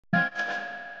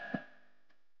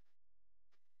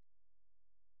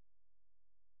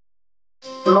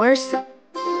s'mores? Timmy,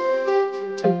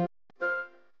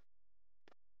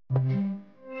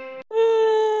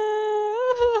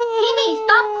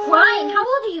 stop crying. How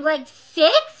old are you, like 6?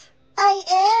 I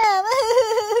am.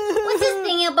 What's this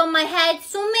thing above my head?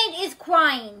 Soulmate is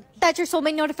crying. That's your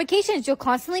soulmate notifications. You'll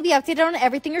constantly be updated on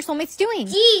everything your soulmate's doing.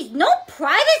 Jeez, no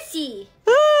privacy.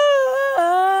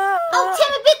 Oh,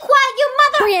 Timmy, be quiet, your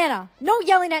mother. Brianna, no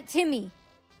yelling at Timmy.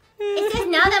 It says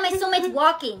now that my soulmate's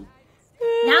walking.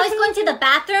 Now he's going to the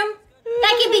bathroom?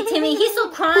 That can be Timmy. He's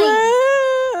still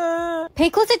crying. Pay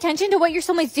close attention to what your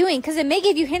soulmate's doing, because it may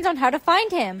give you hints on how to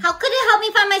find him. How could it help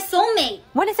me find my soulmate?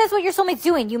 When it says what your soulmate's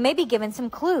doing, you may be given some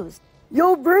clues.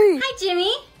 Yo, Bree! Hi,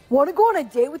 Jimmy. Wanna go on a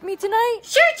date with me tonight?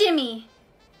 Sure, Jimmy.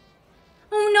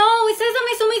 Oh no, it says that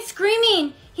my soulmate's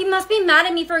screaming. He must be mad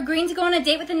at me for agreeing to go on a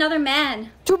date with another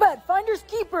man. Too bad, finders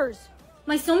keepers.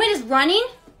 My soulmate is running?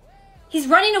 He's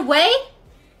running away?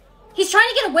 He's trying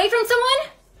to get away from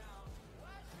someone?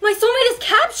 My soulmate is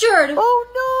captured! Oh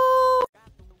no!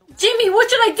 Jimmy, what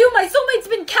should I do? My soulmate's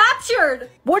been captured!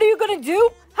 What are you gonna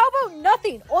do? How about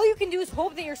nothing? All you can do is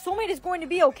hope that your soulmate is going to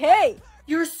be okay.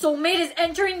 Your soulmate is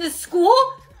entering the school?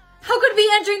 How could he be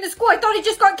entering the school? I thought he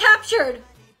just got captured.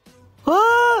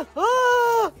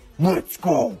 Let's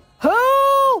go.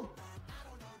 Help!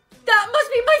 That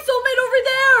must be my soulmate over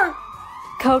there!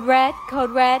 Code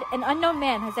red, an unknown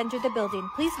man has entered the building.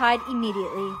 Please hide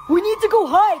immediately. We need to go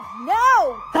hide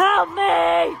now! Help me!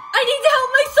 I need to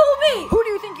help my soulmate! Who do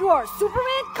you think you are,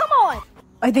 Superman? Come on!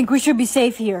 I think we should be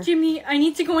safe here. Jimmy, I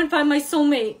need to go and find my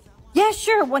soulmate. Yeah,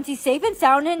 sure, once he's safe and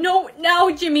sound and... No, now,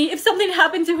 Jimmy. If something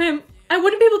happened to him, I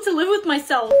wouldn't be able to live with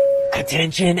myself.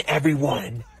 Attention,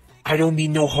 everyone. I don't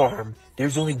mean no harm.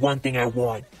 There's only one thing I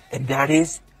want, and that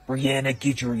is Brianna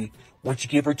Guidryy. Once you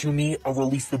give her to me, I'll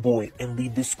release the boy and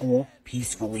leave the school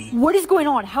peacefully. What is going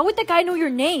on? How would the guy know your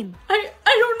name? I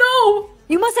don't know.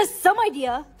 You must have some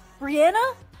idea.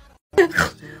 Brianna?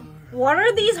 What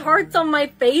are these hearts on my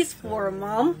face for,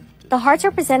 Mom? The hearts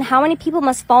represent how many people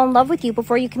must fall in love with you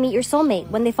before you can meet your soulmate.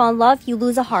 When they fall in love, you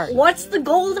lose a heart. What's the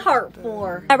gold heart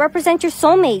for? That represents your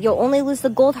soulmate. You'll only lose the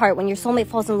gold heart when your soulmate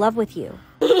falls in love with you.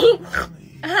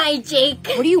 Hi, Jake.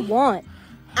 What do you want?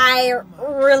 I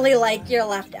really like your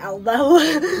left elbow.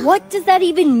 What does that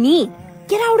even mean?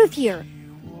 Get out of here.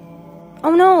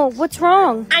 Oh no, what's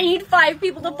wrong? I need 5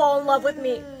 people to fall in love with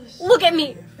me. Look at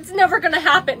me. It's never gonna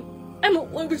happen. I'm a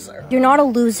loser. You're not a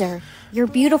loser. You're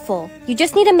beautiful. You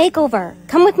just need a makeover.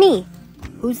 Come with me.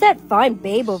 Who's that fine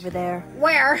babe over there?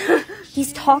 Where?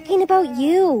 He's talking about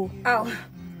you. Oh.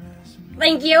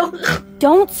 Thank you.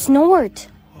 Don't snort.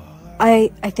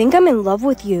 I think I'm in love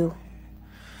with you.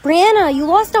 Brianna, you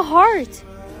lost a heart.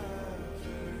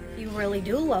 You really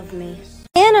do love me.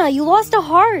 Brianna, you lost a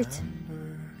heart.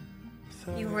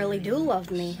 You really do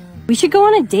love me. We should go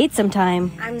on a date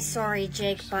sometime. I'm sorry,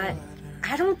 Jake, but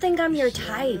I don't think I'm your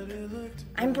type.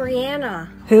 I'm Brianna.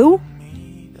 Who?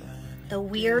 The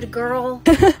weird girl.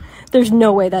 There's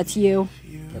no way that's you.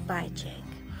 Goodbye, Jake.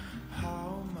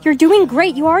 You're doing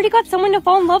great. You already got someone to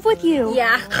fall in love with you.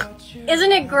 Yeah.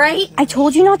 Isn't it great? I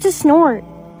told you not to snort.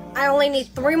 I only need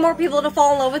 3 more people to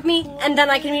fall in love with me, and then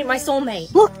I can meet my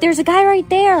soulmate. Look, there's a guy right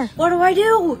there. What do I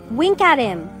do? Wink at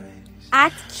him.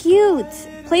 Act cute.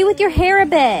 Play with your hair a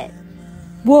bit.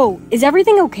 Whoa, is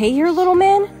everything okay here, little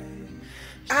man?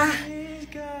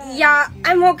 Yeah,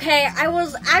 I'm okay. I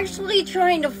was actually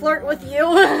trying to flirt with you.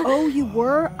 Oh, you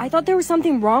were? I thought there was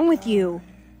something wrong with you.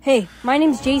 Hey, my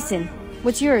name's Jason.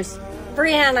 What's yours?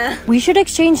 Brianna. We should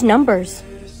exchange numbers.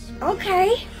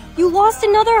 Okay. You lost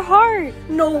another heart.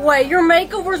 No way, your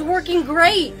makeover's working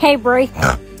great. Hey, Bri.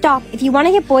 Stop. If you want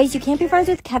to get boys, you can't be friends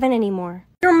with Kevin anymore.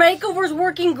 Your makeover's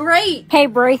working great. Hey,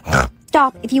 Bri.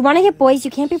 Stop. If you want to get boys,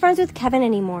 you can't be friends with Kevin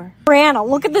anymore. Brianna,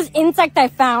 look at this insect I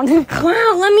found.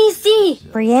 Wow, let me see.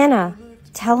 Brianna,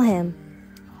 tell him.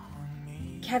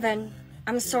 Kevin,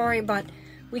 I'm sorry, but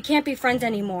we can't be friends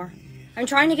anymore. I'm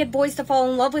trying to get boys to fall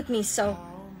in love with me, so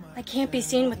I can't be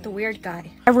seen with the weird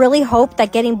guy. I really hope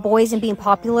that getting boys and being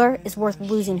popular is worth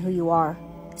losing who you are.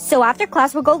 So after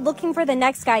class, we'll go looking for the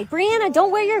next guy. Brianna,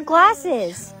 don't wear your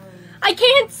glasses. I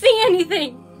can't see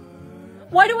anything.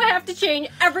 Why do I have to change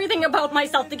everything about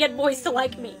myself to get boys to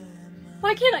like me?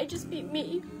 Why can't I just be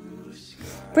me?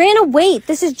 Brianna, wait.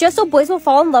 This is just so boys will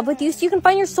fall in love with you so you can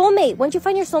find your soulmate. Once you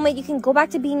find your soulmate, you can go back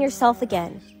to being yourself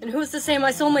again. And who's to say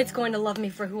my soulmate's going to love me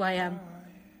for who I am?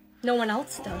 No one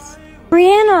else does.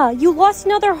 Brianna, you lost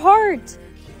another heart.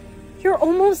 You're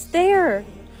almost there.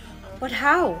 But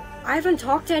how? I haven't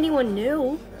talked to anyone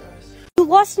new. You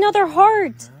lost another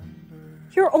heart.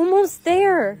 You're almost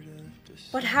there.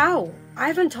 But how? I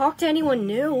haven't talked to anyone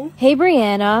new. Hey,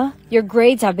 Brianna. Your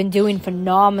grades have been doing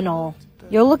phenomenal.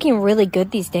 You're looking really good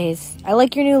these days. I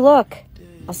like your new look.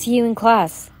 I'll see you in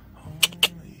class.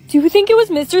 Do you think it was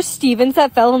Mr. Stevens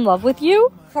that fell in love with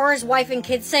you? For his wife and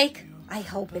kids' sake, I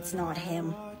hope it's not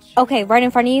him. Okay, right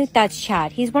in front of you, that's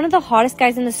Chad. He's one of the hottest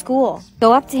guys in the school.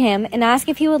 Go up to him and ask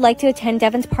if he would like to attend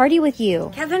Devin's party with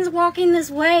you. Kevin's walking this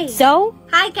way. So?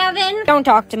 Hi, Kevin. Don't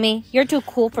talk to me. You're too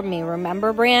cool for me,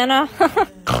 remember, Brianna?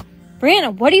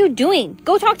 Brianna, what are you doing?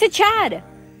 Go talk to Chad.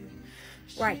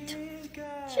 Right.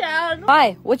 Chad.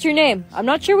 Hi, what's your name? I'm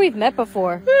not sure we've met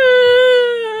before.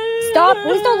 Stop,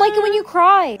 boys don't like it when you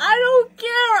cry. I don't care.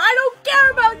 I don't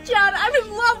care about Chad. I'm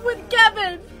in love with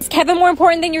Kevin. Is Kevin more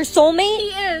important than your soulmate? He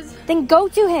is. Then go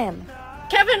to him.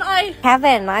 Kevin,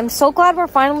 Kevin, I'm so glad we're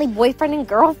finally boyfriend and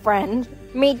girlfriend.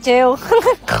 Me too.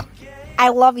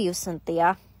 I love you,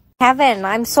 Cynthia. Kevin,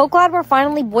 I'm so glad we're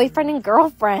finally boyfriend and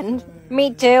girlfriend.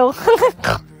 Me too.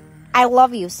 I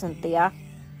love you, Cynthia.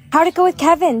 How'd it go with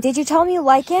Kevin? Did you tell him you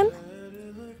like him?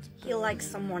 He likes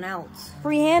someone else.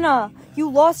 Brianna,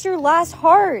 you lost your last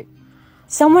heart.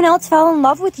 Someone else fell in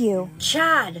love with you.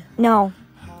 Chad. No,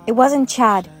 it wasn't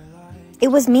Chad. It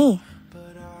was me.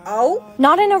 Oh?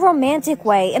 Not in a romantic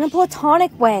way, in a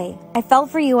platonic way. I felt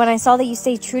for you when I saw that you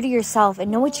stayed true to yourself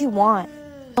and know what you want.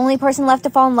 The only person left to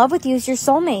fall in love with you is your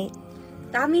soulmate.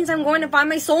 That means I'm going to find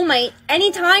my soulmate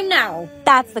anytime now.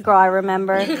 That's the girl I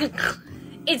remember.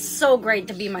 It's so great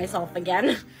to be myself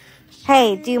again.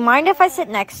 Hey, do you mind if I sit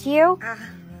next to you?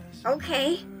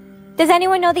 Okay. Does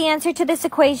anyone know the answer to this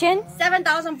equation?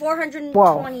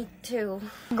 7,422.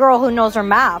 Girl who knows her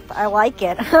math. I like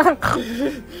it.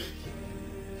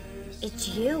 It's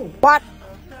you. What?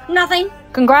 Nothing.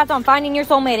 Congrats on finding your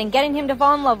soulmate and getting him to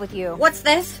fall in love with you. What's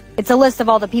this? It's a list of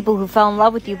all the people who fell in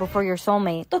love with you before your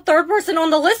soulmate. The third person on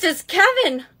the list is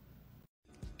Kevin.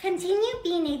 Continue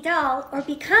being a doll or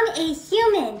become a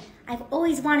human. I've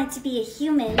always wanted to be a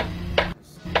human.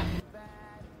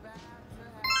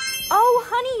 Oh,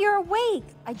 honey, you're awake.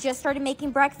 I just started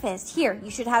making breakfast. Here, you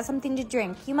should have something to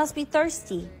drink. You must be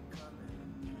thirsty.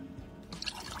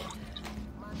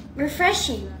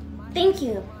 Refreshing. Thank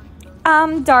you.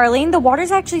 Darling, the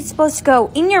water's actually supposed to go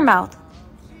in your mouth.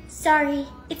 Sorry,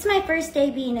 it's my first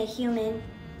day being a human.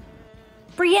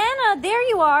 Brianna, there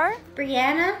you are.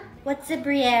 Brianna? What's a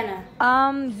Brianna?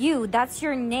 That's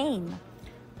your name.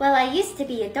 Well, I used to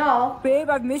be a doll. Babe,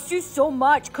 I've missed you so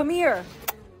much. Come here.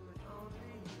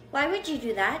 Why would you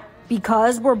do that?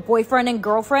 Because we're boyfriend and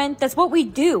girlfriend. That's what we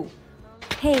do.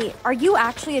 Hey, are you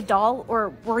actually a doll,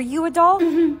 or were you a doll?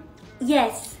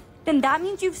 Yes. Then that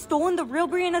means you've stolen the real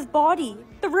Brianna's body.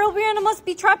 The real Brianna must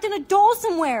be trapped in a doll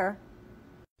somewhere.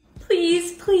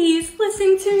 Please, please,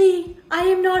 listen to me. I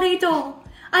am not a doll.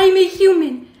 I am a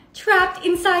human, trapped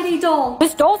inside a doll.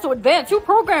 This doll's so advanced. Who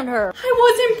programmed her? I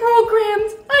wasn't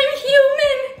programmed. I'm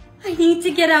human. I need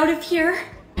to get out of here.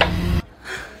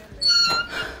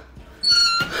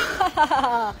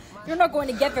 You're not going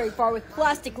to get very far with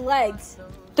plastic legs.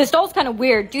 This doll's kind of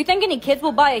weird. Do you think any kids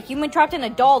will buy a human trapped in a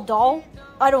doll?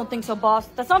 I don't think so, boss.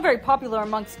 That's not very popular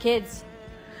amongst kids.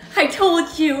 I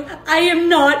told you, I am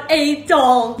not a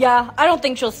doll. Yeah, I don't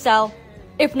think she'll sell.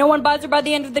 If no one buys her by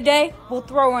the end of the day, we'll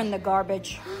throw her in the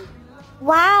garbage.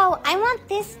 Wow, I want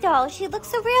this doll. She looks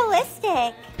so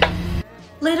realistic.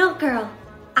 Little girl,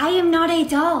 I am not a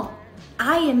doll.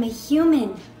 I am a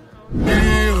human.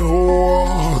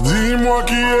 Dis-moi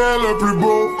qui est le plus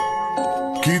beau,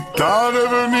 qui t'a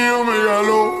devenu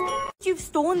mégalo. You've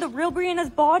stolen the real Brianna's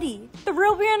body. The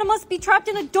real Brianna must be trapped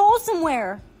in a doll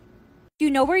somewhere. Do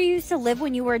you know where you used to live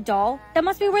when you were a doll? That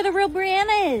must be where the real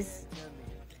Brianna is.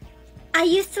 I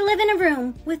used to live in a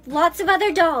room with lots of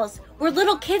other dolls where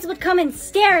little kids would come and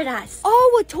stare at us.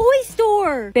 Oh, a toy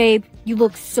store. Babe, you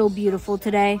look so beautiful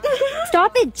today.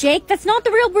 Stop it, Jake. That's not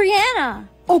the real Brianna.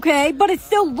 Okay, but it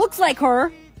still looks like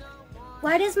her.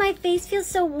 Why does my face feel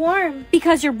so warm?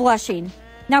 Because you're blushing.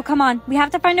 Now come on, we have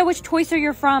to find out which toy store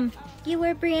you're from. You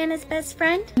were Brianna's best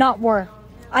friend? Not were.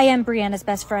 I am Brianna's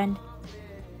best friend.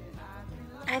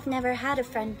 I've never had a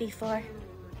friend before.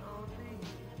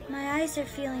 My eyes are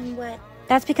feeling wet.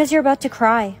 That's because you're about to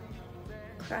cry.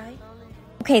 Cry?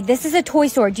 Okay, this is a toy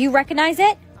store. Do you recognize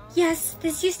it? Yes,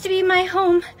 this used to be my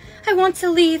home. I want to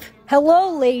leave.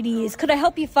 Hello, ladies. Could I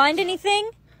help you find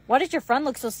anything? Why does your friend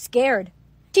look so scared?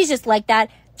 She's just like that.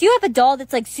 Do you have a doll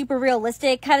that's like super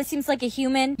realistic? Kind of seems like a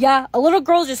human? Yeah, a little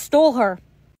girl just stole her.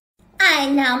 I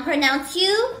now pronounce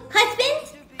you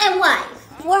husband and wife.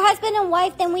 If we're husband and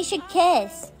wife, then we should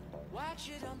kiss.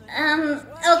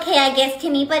 Okay, I guess,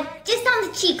 Timmy, but just on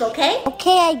the cheek, okay?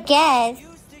 Okay, I guess.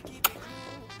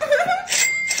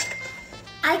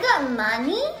 I got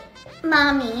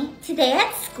Mommy, today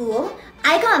at school,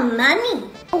 I got money.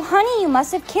 Oh, honey, you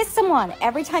must have kissed someone.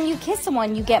 Every time you kiss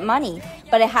someone, you get money.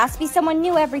 But it has to be someone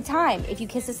new every time. If you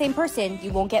kiss the same person,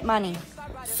 you won't get money.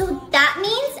 So that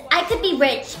means I could be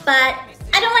rich, but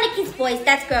I don't want to kiss boys.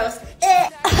 That's gross.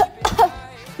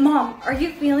 Mom, are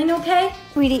you feeling okay?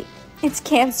 Sweetie, it's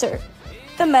cancer.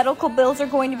 The medical bills are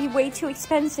going to be way too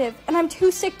expensive, and I'm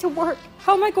too sick to work.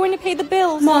 How am I going to pay the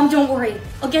bills? Mom, don't worry.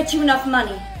 I'll get you enough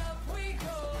money.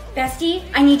 Bestie,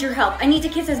 I need your help. I need to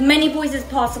kiss as many boys as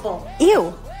possible.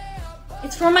 Ew.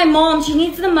 It's for my mom. She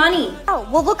needs the money. Oh,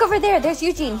 well, look over there. There's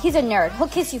Eugene. He's a nerd. He'll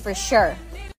kiss you for sure.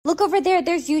 Look over there.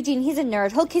 There's Eugene. He's a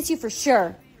nerd. He'll kiss you for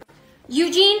sure.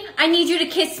 Eugene, I need you to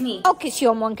kiss me. I'll kiss you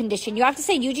on one condition. You have to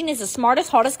say Eugene is the smartest,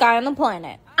 hottest guy on the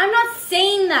planet. I'm not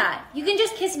saying that. You can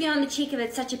just kiss me on the cheek if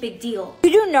it's such a big deal. You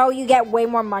do know you get way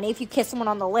more money if you kiss someone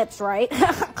on the lips, right?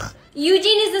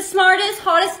 Eugene is the smartest,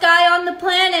 hottest guy on the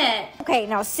planet. Okay,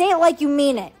 now say it like you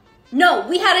mean it. No,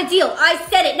 we had a deal. I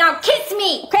said it. Now kiss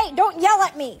me. Okay, don't yell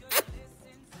at me.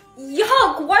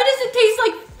 Yuck, why does it taste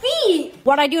like feet?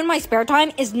 What I do in my spare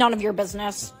time is none of your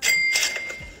business.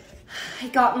 I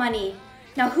got money.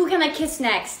 Now who can I kiss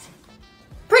next?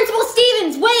 Principal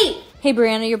Stevens, wait! Hey,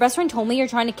 Brianna, your best friend told me you're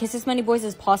trying to kiss as many boys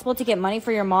as possible to get money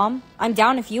for your mom. I'm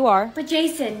down if you are. But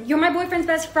Jason, you're my boyfriend's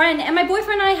best friend, and my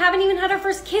boyfriend and I haven't even had our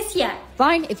first kiss yet.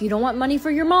 Fine, if you don't want money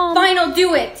for your mom. Fine, I'll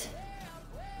do it.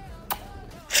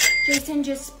 Jason,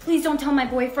 just please don't tell my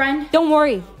boyfriend. Don't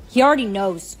worry, he already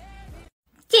knows.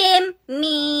 Tim,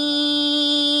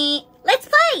 me. Let's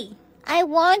play. I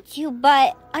want you,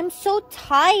 but I'm so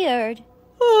tired.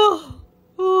 Oh,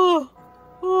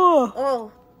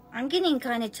 I'm getting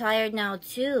kind of tired now,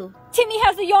 too. Timmy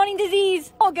has the yawning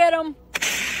disease. I'll get him.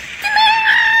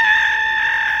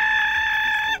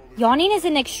 Yawning is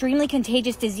an extremely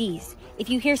contagious disease. If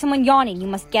you hear someone yawning, you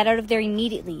must get out of there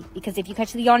immediately, because if you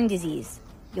catch the yawning disease,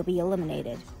 you'll be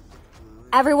eliminated.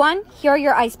 Everyone, here are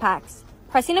your ice packs.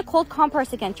 Pressing a cold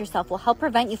compress against yourself will help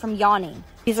prevent you from yawning.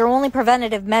 These are only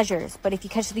preventative measures, but if you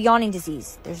catch the yawning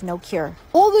disease, there's no cure.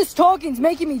 All this talking's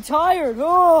making me tired.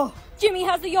 Oh. Jimmy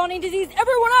has the yawning disease.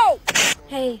 Everyone out!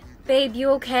 Hey, babe,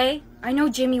 you okay? I know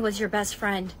Jimmy was your best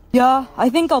friend. Yeah, I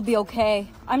think I'll be okay.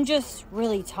 I'm just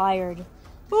really tired.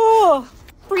 Oh.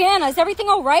 Brianna, is everything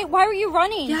all right? Why were you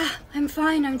running? Yeah, I'm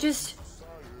fine. I'm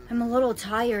a little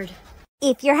tired.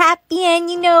 If you're happy and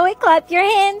you know it, clap your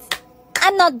hands.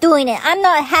 I'm not doing it. I'm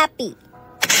not happy.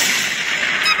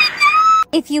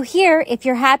 If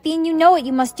you're happy and you know it,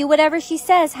 you must do whatever she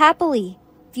says happily.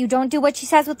 If you don't do what she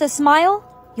says with a smile,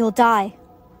 you'll die.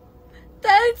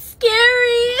 That's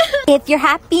scary. If you're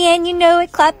happy and you know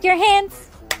it, clap your hands.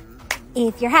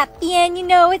 If you're happy and you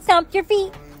know it, stomp your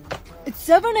feet. It's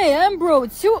 7 a.m., bro.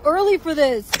 It's too early for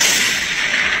this.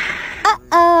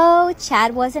 Uh-oh,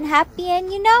 Chad wasn't happy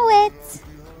and you know it.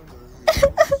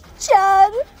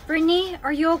 Chad. Brittany,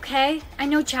 are you okay? I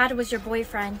know Chad was your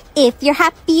boyfriend. If you're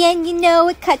happy and you know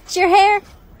it, cut your hair.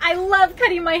 I love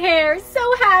cutting my hair.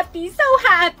 So happy, so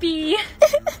happy.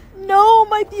 No,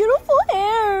 my beautiful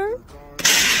hair.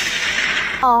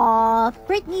 Aw,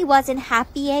 Brittany wasn't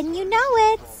happy and you know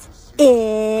it.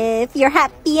 If you're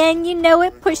happy and you know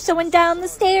it, push someone down the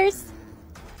stairs.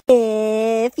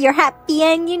 If you're happy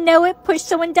and you know it, push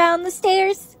someone down the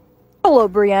stairs. Hello,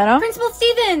 Brianna. Principal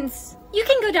Stevens, you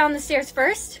can go down the stairs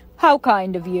first. How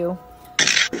kind of you.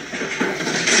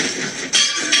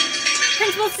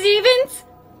 Principal Stevens?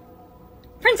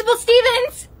 Principal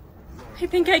Stevens! I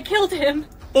think I killed him.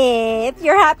 If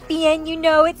you're happy and you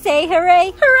know it, say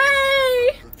hooray.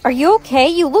 Hooray! Are you okay?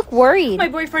 You look worried. My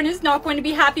boyfriend is not going to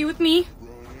be happy with me.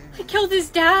 I killed his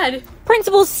dad.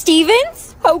 Principal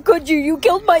Stevens? How could you? You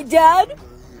killed my dad?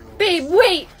 Babe,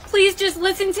 wait! Please just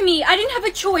listen to me. I didn't have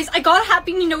a choice. I got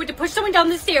happy and you know it to push someone down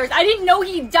the stairs. I didn't know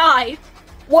he'd die.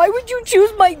 Why would you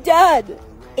choose my dad?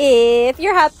 If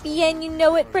you're happy and you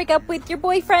know it, break up with your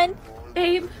boyfriend.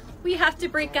 Babe, we have to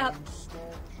break up.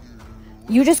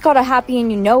 You just got a happy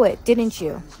and you know it, didn't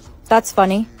you? That's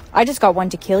funny. I just got one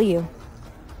to kill you.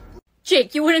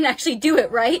 Jake, you wouldn't actually do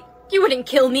it, right? You wouldn't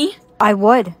kill me. I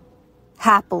would.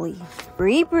 Happily.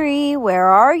 Bree, where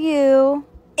are you?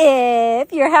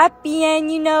 If you're happy and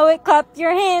you know it, clap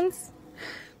your hands.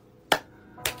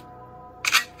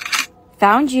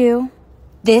 Found you.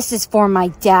 This is for my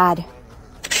dad.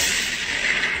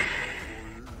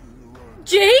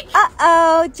 Jake?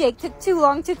 Uh-oh, Jake took too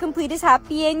long to complete his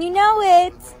happy and you know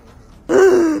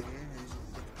it.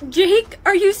 Jake,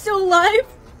 are you still alive?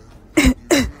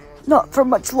 Not for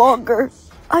much longer.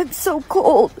 I'm so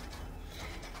cold.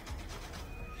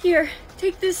 Here,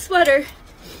 take this sweater.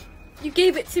 You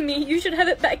gave it to me. You should have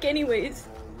it back anyways.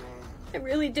 I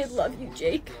really did love you,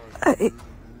 Jake.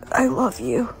 I love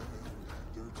you.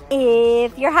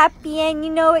 If you're happy and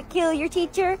you know it, kill your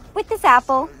teacher with this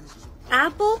apple.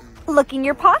 Apple? Look in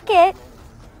your pocket.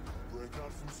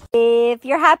 If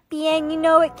you're happy and you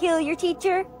know it, kill your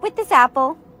teacher with this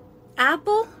apple.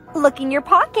 Apple? Look in your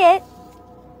pocket.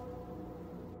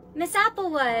 Miss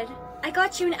Applewood, I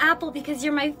got you an apple because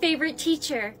you're my favorite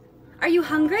teacher. Are you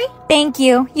hungry? Thank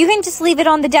you. You can just leave it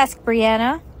on the desk,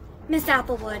 Brianna. Miss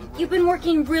Applewood, you've been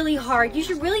working really hard. You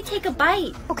should really take a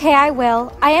bite. Okay, I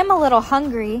will. I am a little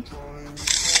hungry.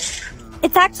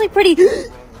 It's actually pretty...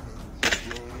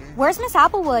 Where's Miss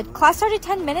Applewood? Class started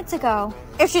 10 minutes ago.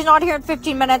 If she's not here in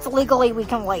 15 minutes, legally we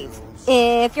can leave.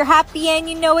 If you're happy and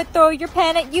you know it, throw your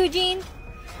pen at Eugene.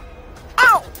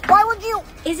 Ow! Why would you?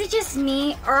 Is it just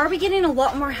me, or are we getting a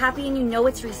lot more happy and you know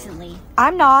it's recently?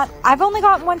 I'm not. I've only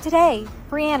gotten one today.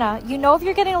 Brianna, you know if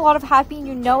you're getting a lot of happy and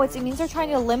you know it means they're trying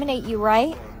to eliminate you,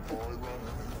 right?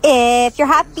 If you're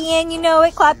happy and you know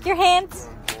it, clap your hands.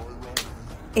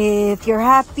 If you're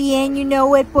happy and you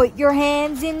know it, put your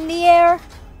hands in the air.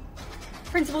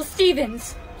 Principal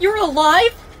Stevens, you're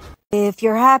alive? If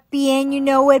you're happy and you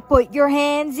know it, put your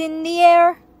hands in the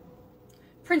air.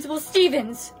 Principal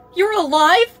Stevens, you're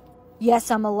alive?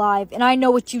 Yes, I'm alive, and I know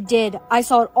what you did. I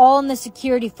saw it all in the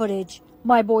security footage.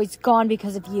 My boy's gone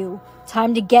because of you.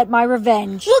 Time to get my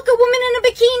revenge. Look, a woman in a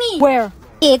bikini! Where?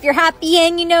 If you're happy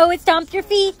and you know it, stomp your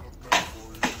feet.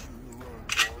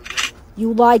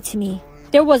 You lied to me.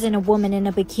 There wasn't a woman in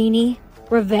a bikini.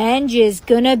 Revenge is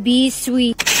gonna be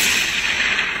sweet.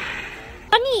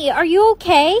 Honey, are you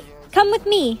okay? Come with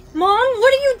me. Mom,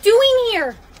 what are you doing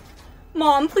here?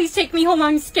 Mom, please take me home.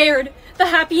 I'm scared. The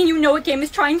Happy and You Know It game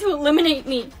is trying to eliminate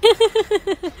me.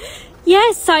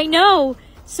 Yes, I know.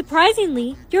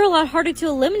 Surprisingly, you're a lot harder to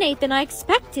eliminate than I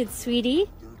expected, sweetie.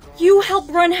 You help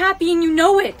run Happy and You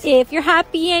Know It. If you're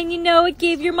happy and you know it,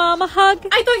 give your mom a hug.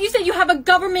 I thought you said you have a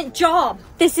government job.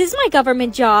 This is my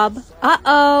government job.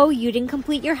 Uh-oh, you didn't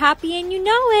complete your happy and you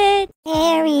know it.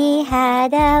 Mary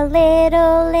had a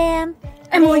little lamb.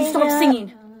 Emily, stop singing.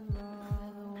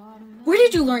 Where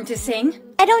did you learn to sing?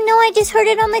 I don't know, I just heard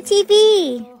it on the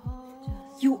TV.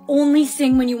 You only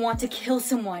sing when you want to kill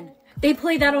someone. They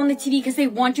play that on the TV because they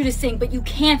want you to sing, but you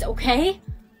can't, okay?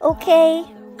 Okay.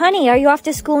 Honey, are you off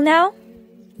to school now?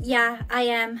 Yeah, I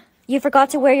am. You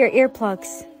forgot to wear your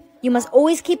earplugs. You must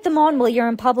always keep them on while you're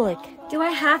in public. Do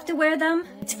I have to wear them?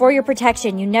 It's for your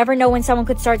protection. You never know when someone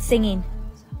could start singing.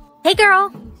 Hey,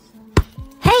 girl.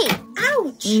 Hey!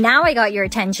 Ouch! Now I got your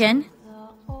attention.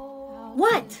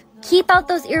 What? Keep out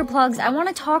those earplugs. I want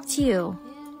to talk to you.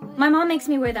 My mom makes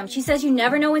me wear them. She says you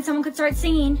never know when someone could start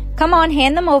singing. Come on,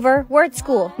 hand them over. We're at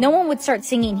school. No one would start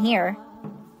singing here.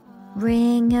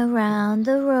 Ring around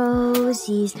the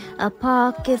rosies, a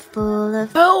pocket full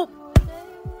of... Help!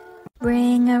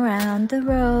 Ring around the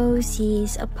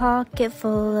rosies, a pocket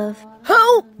full of...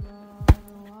 Help!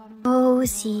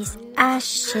 Rosies,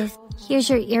 ashes. Here's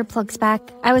your earplugs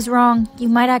back. I was wrong. You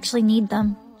might actually need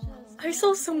them. I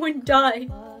saw someone die.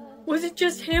 Was it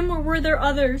just him or were there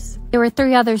others? There were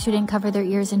 3 others who didn't cover their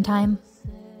ears in time.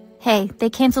 Hey, they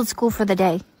canceled school for the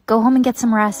day. Go home and get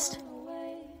some rest.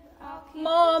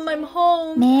 Mom, I'm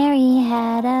home. Mary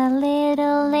had a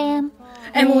little lamb.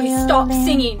 Emily, stop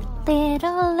singing.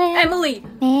 Little lamb. Emily,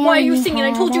 why are you singing?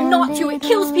 I told you not to. It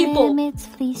kills people. Its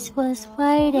fleece was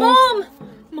white.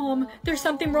 Mom, there's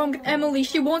something wrong with Emily.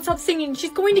 She won't stop singing.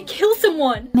 She's going to kill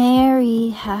someone. Mary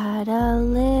had a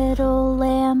little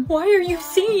lamb. Why are you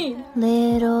singing?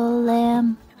 Little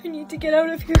lamb. I need to get out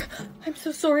of here. I'm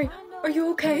so sorry. Are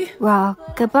you okay?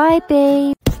 Rock-a-bye,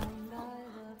 babe.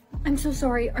 I'm so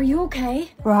sorry. Are you okay?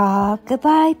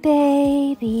 Rock-a-bye,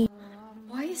 baby.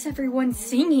 Why is everyone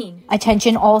singing?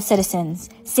 Attention all citizens.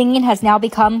 Singing has now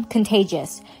become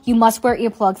contagious. You must wear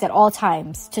earplugs at all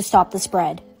times to stop the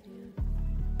spread.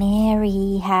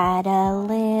 Mary had a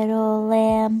little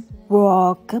lamb.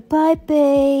 Rock-a-bye,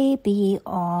 baby,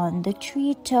 on the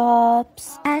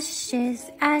treetops.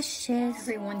 Ashes, ashes.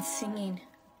 Everyone's singing.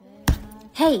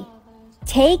 Hey,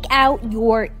 take out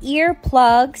your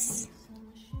earplugs.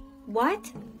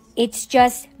 What? It's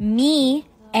just me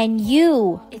and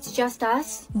you. It's just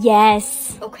us?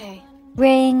 Yes. Okay.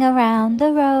 Ring around the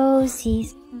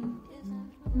rosies.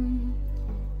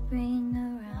 Ring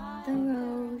around the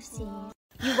rosies.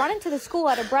 You run into the school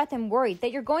out of breath and worried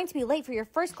that you're going to be late for your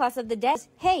first class of the day.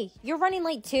 Hey, you're running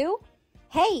late too?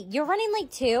 Hey, you're running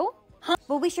late too? Huh?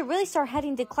 Well, we should really start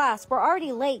heading to class. We're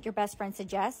already late, your best friend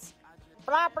suggests.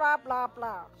 Blah, blah, blah,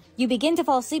 blah. You begin to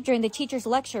fall asleep during the teacher's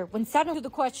lecture when suddenly to the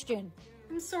question.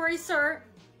 I'm sorry, sir.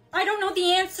 I don't know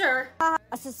the answer.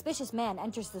 A suspicious man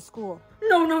enters the school.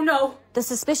 No. The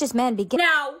suspicious man begins.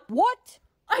 Now. What?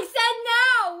 I said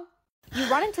now. You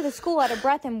run into the school out of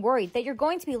breath and worried that you're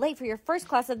going to be late for your first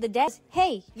class of the day.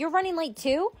 Hey, you're running late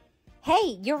too?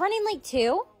 Hey, you're running late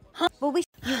too? Well,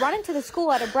 you run into the school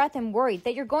out of breath and worried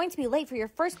that you're going to be late for your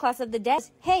first class of the day.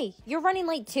 Hey, you're running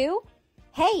late too?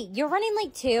 Hey, you're running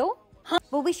late too?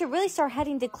 Well, we should really start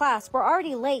heading to class. We're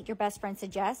already late, your best friend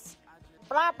suggests.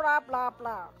 Blah, blah, blah,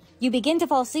 blah. You begin to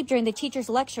fall asleep during the teacher's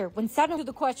lecture when suddenly To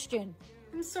the question.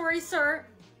 I'm sorry, sir.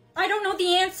 I don't know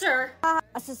the answer.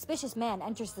 a suspicious man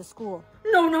enters the school.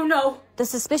 No. The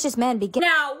suspicious man begins.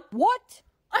 Now. What?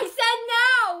 I said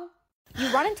now.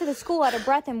 You run into the school out of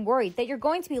breath and worried that you're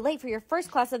going to be late for your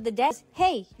first class of the day.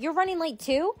 Hey, you're running late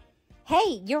too?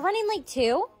 Hey, you're running late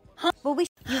too? Well,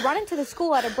 you run into the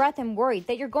school out of breath and worried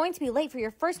that you're going to be late for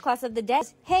your first class of the day.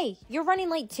 Hey, you're running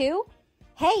late too?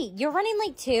 Hey, you're running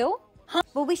late too?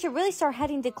 Well, we should really start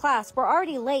heading to class. We're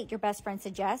already late, your best friend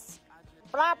suggests.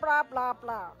 Blah, blah, blah,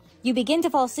 blah. You begin to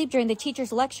fall asleep during the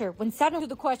teacher's lecture when suddenly To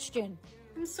the question.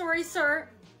 I'm sorry, sir.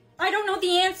 I don't know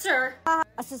the answer.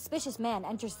 a suspicious man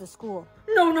enters the school.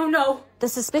 No. The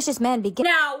suspicious man begins.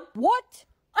 Now. What?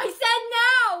 I said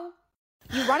now.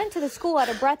 You run into the school out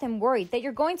of breath and worried that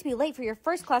you're going to be late for your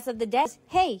first class of the day.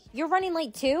 Hey, you're running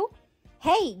late too?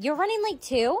 Hey, you're running late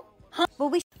too?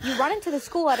 Well, you run into the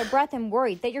school out of breath and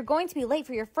worried that you're going to be late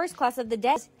for your first class of the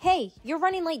day. Hey, you're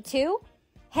running late too?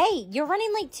 Hey, you're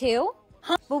running late too?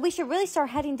 Well, we should really start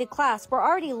heading to class. We're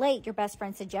already late, your best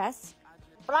friend suggests.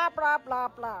 Blah, blah, blah,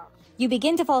 blah. You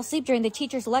begin to fall asleep during the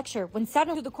teacher's lecture when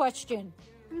suddenly To the question.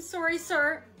 I'm sorry,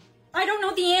 sir. I don't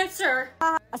know the answer.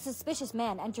 a suspicious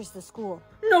man enters the school.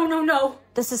 No.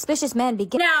 The suspicious man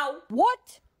begins. Now.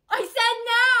 What? I said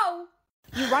now.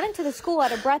 You run into the school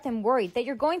out of breath and worried that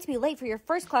you're going to be late for your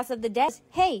first class of the day.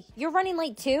 Hey, you're running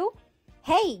late too?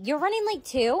 Hey, you're running late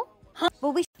too?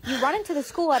 Well, you run into the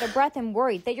school out of breath and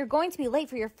worried that you're going to be late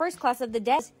for your first class of the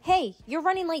day. Hey, you're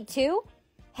running late too?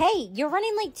 Hey, you're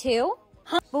running late too?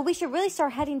 Well, we should really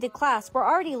start heading to class. We're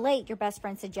already late, your best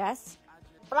friend suggests.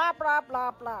 Blah, blah,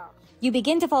 blah, blah. You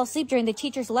begin to fall asleep during the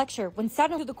teacher's lecture when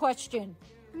suddenly To the question.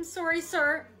 I'm sorry,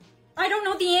 sir. I don't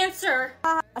know the answer.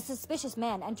 a suspicious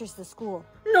man enters the school.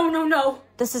 No.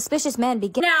 The suspicious man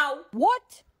begins. Now.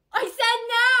 What? I said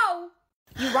now.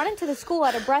 You run into the school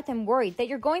out of breath and worried that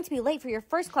you're going to be late for your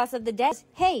first class of the day.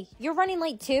 Hey, you're running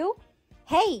late too?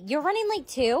 Hey, you're running late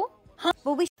too?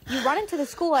 Well, you run into the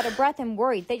school out of breath and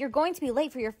worried that you're going to be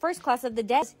late for your first class of the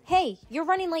day. Hey, you're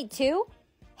running late too?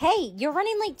 Hey, you're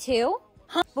running late too?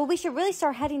 Well, we should really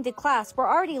start heading to class. We're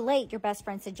already late, your best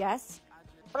friend suggests.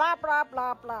 Blah, blah,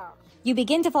 blah, blah. You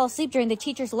begin to fall asleep during the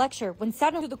teacher's lecture when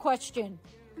suddenly To the question.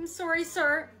 I'm sorry,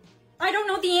 sir. I don't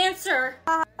know the answer.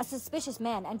 a suspicious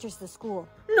man enters the school.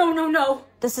 No.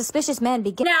 The suspicious man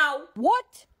begins. Now.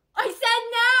 What? I said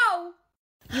now.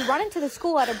 You run into the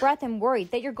school out of breath and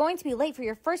worried that you're going to be late for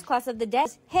your first class of the day.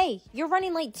 Hey, you're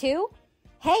running late too?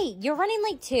 Hey, you're running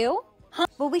late too?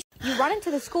 Well, you run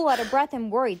into the school out of breath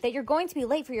and worried that you're going to be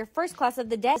late for your first class of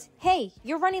the day. Hey,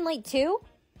 you're running late too?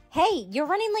 Hey, you're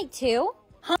running late too?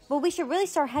 Well, we should really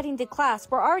start heading to class.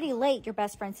 We're already late, your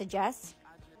best friend suggests.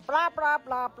 Blah, blah,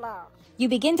 blah, blah. You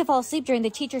begin to fall asleep during the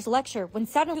teacher's lecture when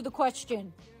suddenly To the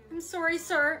question. I'm sorry,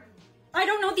 sir. I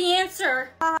don't know the answer.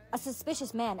 a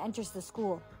suspicious man enters the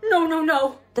school.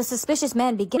 No. The suspicious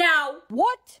man begins. Now.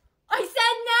 What? I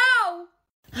said now.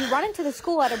 You run into the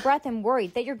school out of breath and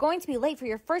worried that you're going to be late for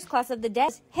your first class of the day.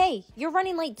 Hey, you're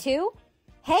running late too?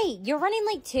 Hey, you're running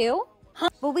late too?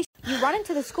 Well, you run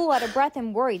into the school out of breath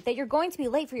and worried that you're going to be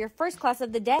late for your first class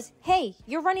of the day. Hey,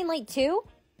 you're running late too?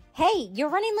 Hey, you're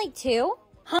running late too?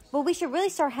 Well, we should really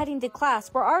start heading to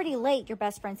class. We're already late, your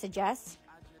best friend suggests.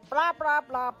 Blah, blah,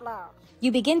 blah, blah.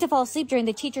 You begin to fall asleep during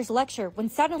the teacher's lecture when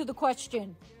suddenly To the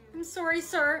question. I'm sorry,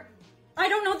 sir. I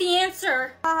don't know the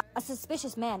answer. a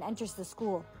suspicious man enters the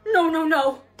school.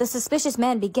 No. The suspicious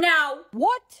man begins. Now.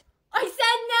 What? I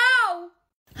said now.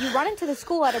 You run into the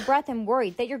school out of breath and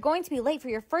worried that you're going to be late for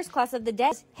your first class of the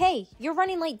day. Hey, you're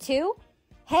running late too?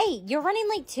 Hey, you're running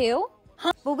late too?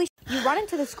 Well, you run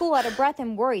into the school out of breath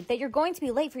and worried that you're going to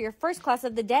be late for your first class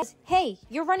of the day. Hey,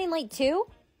 you're running late too?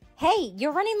 Hey,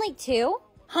 you're running late too?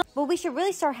 Well, we should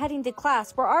really start heading to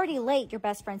class. We're already late, your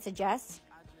best friend suggests.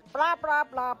 Blah, blah,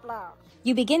 blah, blah.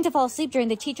 You begin to fall asleep during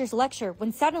the teacher's lecture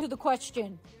when suddenly To the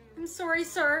question. I'm sorry,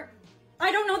 sir.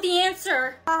 I don't know the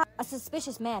answer. a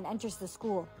suspicious man enters the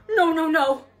school.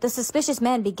 No. The suspicious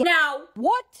man begins. Now.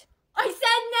 What? I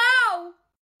said now.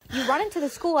 You run into the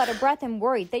school out of breath and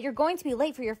worried that you're going to be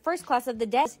late for your first class of the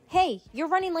day. Hey, you're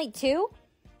running late too?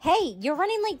 Hey, you're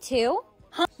running late too?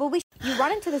 Well, you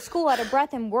run into the school out of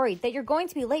breath and worried that you're going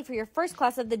to be late for your first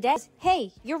class of the day.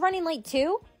 Hey, you're running late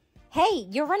too? Hey,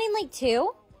 you're running late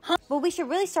too? Well, we should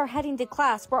really start heading to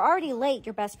class. We're already late,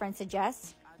 your best friend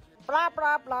suggests. Blah,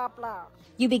 blah, blah, blah.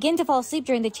 You begin to fall asleep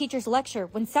during the teacher's lecture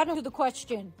when suddenly To the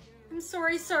question. I'm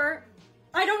sorry, sir.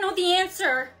 I don't know the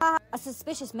answer. a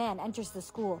suspicious man enters the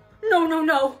school.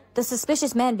 No. The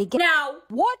suspicious man begins. Now.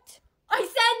 What? I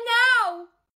said now!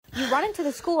 You run into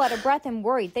the school out of breath and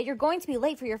worried that you're going to be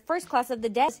late for your first class of the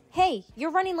day. Hey,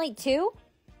 you're running late too?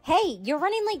 Hey, you're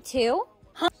running late too?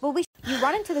 Well, you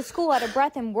run into the school out of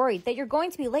breath and worried that you're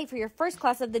going to be late for your first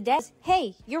class of the day.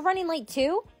 Hey, you're running late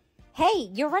too? Hey,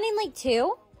 you're running late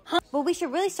too? Well, we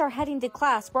should really start heading to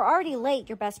class. We're already late,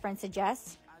 your best friend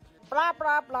suggests. Blah,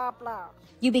 blah, blah, blah.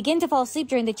 You begin to fall asleep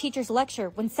during the teacher's lecture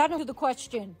when suddenly. To the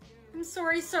question. I'm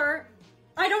sorry, sir.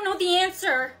 I don't know the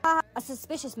answer. A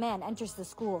suspicious man enters the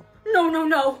school.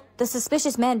 No. The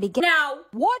suspicious man begins. Now.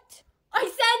 What? I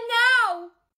said now!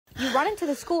 You run into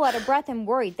the school out of breath and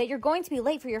worried that you're going to be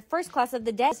late for your first class of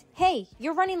the day. Hey,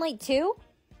 you're running late too?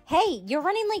 Hey, you're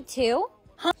running late too?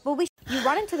 Well, you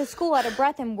run into the school out of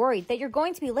breath and worried that you're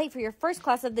going to be late for your first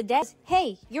class of the day.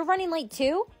 Hey, you're running late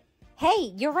too?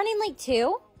 Hey, you're running late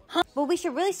too? Well, we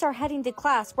should really start heading to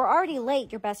class. We're already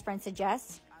late, your best friend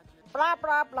suggests. Blah,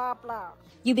 blah, blah, blah.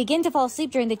 You begin to fall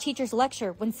asleep during the teacher's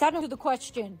lecture when suddenly. To the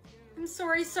question. I'm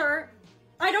sorry, sir.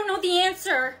 I don't know the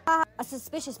answer. A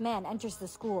suspicious man enters the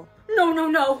school.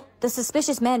 No. The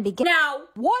suspicious man begins. Now.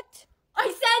 What? I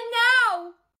said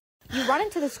now! You run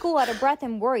into the school out of breath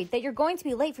and worried that you're going to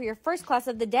be late for your first class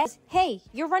of the day. Hey,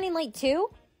 you're running late too?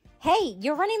 Hey,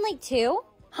 you're running late too?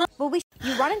 Well,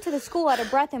 you run into the school out of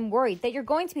breath and worried that you're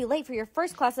going to be late for your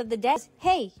first class of the day.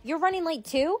 Hey, you're running late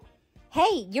too?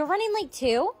 Hey, you're running late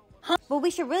too? Well, we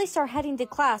should really start heading to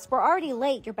class. We're already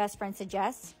late, your best friend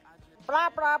suggests. Blah,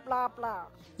 blah, blah, blah.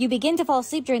 You begin to fall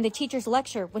asleep during the teacher's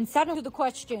lecture when suddenly. To the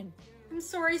question. I'm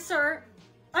sorry, sir.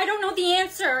 I don't know the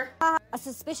answer. A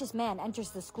suspicious man enters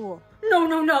the school.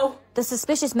 No. The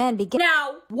suspicious man begins.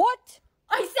 Now. What?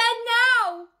 I said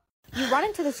now! You run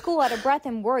into the school out of breath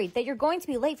and worried that you're going to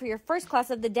be late for your first class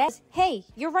of the day. Hey,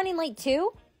 you're running late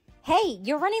too? Hey,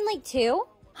 you're running late too?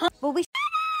 Well,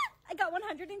 I got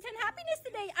 110 happiness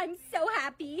today. I'm so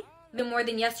happy. no more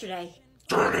than yesterday.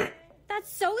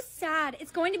 That's so sad.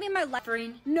 It's going to be my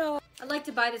leftoring. No. I'd like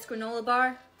to buy this granola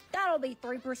bar. That'll be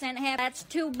 3% happy. That's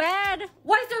too bad.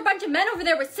 Why is there a bunch of men over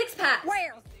there with six-packs?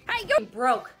 Where? Hey, I'm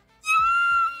broke.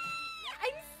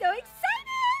 I'm so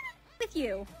excited with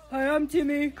you. Hi, I'm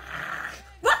Timmy.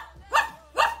 What?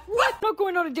 I'm not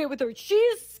going on a date with her. She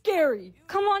is scary.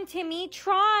 Come on, Timmy,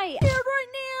 try. Scared right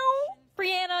now.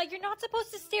 Brianna, you're not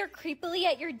supposed to stare creepily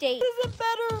at your date. Is it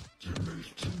better?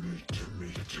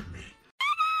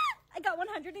 I got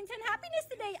 110 happiness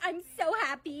today. I'm so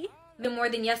happy. No more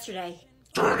than yesterday.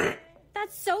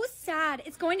 That's so sad.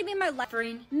 It's going to be my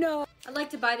leftoring. No. I'd like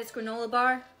to buy this granola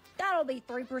bar. That'll be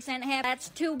 3% happy. That's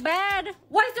too bad.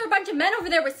 Why is there a bunch of men over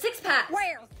there with six-packs?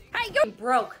 Where? Hey, I'm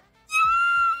broke.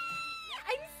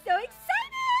 I'm so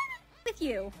excited with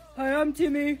you. Hi, I'm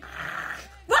Timmy.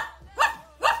 What?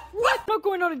 I'm not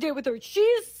going on a date with her. She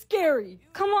is scary.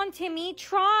 Come on, Timmy,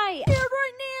 try. Scared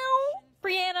right now.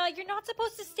 Brianna, you're not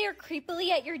supposed to stare creepily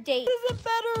at your date. Is it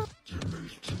better?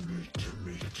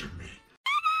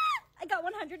 I got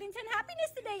 110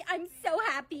 happiness today. I'm so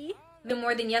happy. No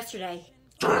more than yesterday.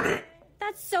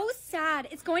 That's so sad.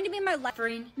 It's going to be my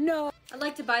leftoring. No. I'd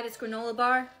like to buy this granola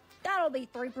bar. That'll be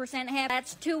 3% happy.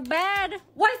 That's too bad.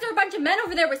 Why is there a bunch of men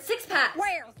over there with six-packs?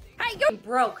 Where? Hey, I'm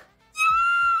broke.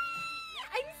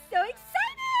 I'm so excited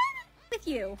with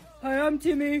you. Hi, I'm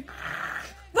Timmy.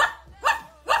 What?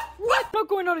 I'm not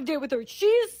going on a date with her. She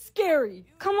is scary.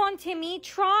 Come on, Timmy,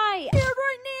 try. Scared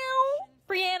right now.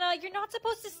 Brianna, you're not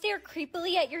supposed to stare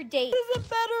creepily at your date. Is it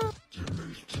better?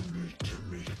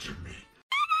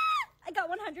 I got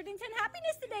 110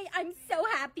 happiness today. I'm so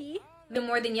happy. No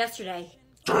more than yesterday.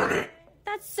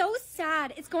 That's so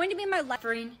sad. It's going to be my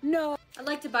leftoring. No. I'd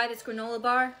like to buy this granola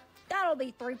bar. That'll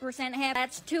be 3% happy.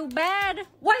 That's too bad.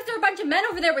 Why is there a bunch of men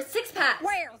over there with six-packs?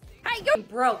 Where? Hey, I'm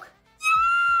broke.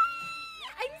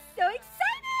 I'm so excited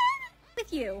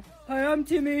with you. Hi, I'm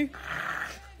Timmy.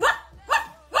 What?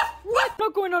 I'm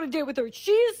not going on a date with her.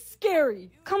 She is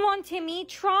scary. Come on, Timmy,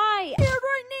 try. Scared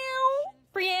right now.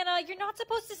 Brianna, you're not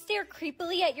supposed to stare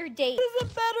creepily at your date. Is it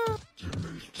better?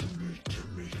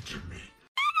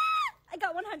 I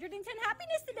got 110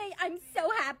 happiness today. I'm so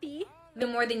happy. No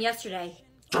more than yesterday.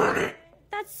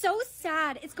 That's so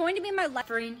sad. It's going to be my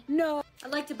leftoring. No.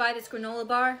 I'd like to buy this granola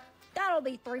bar. That'll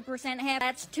be 3% happy.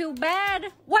 That's too bad.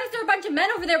 Why is there a bunch of men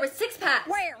over there with six-packs?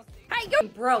 Where? Hey, I'm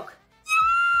broke.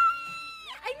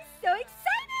 I'm so excited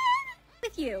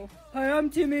with you. Hi, I'm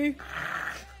Timmy.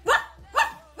 What?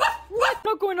 I'm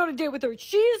not going on a date with her.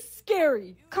 She is scary.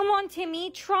 scary. Come on,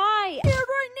 Timmy, try. Scared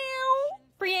right now.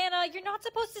 Brianna, you're not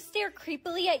supposed to stare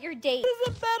creepily at your date. Is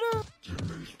it better?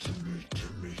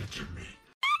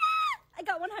 I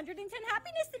got 110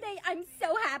 happiness today. I'm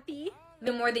so happy.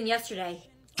 No more than yesterday.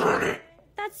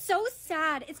 That's so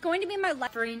sad. It's going to be my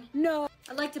life. No.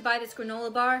 I'd like to buy this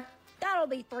granola bar. That'll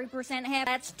be 3% half.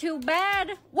 That's too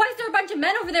bad. Why is there a bunch of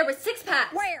men over there with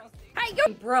six-packs? Where? Hey,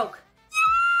 you broke.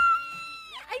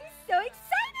 I'm so excited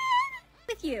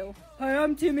with you. Hi,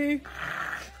 I'm Timmy.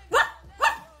 What?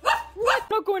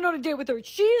 Not going on a date with her.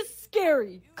 She's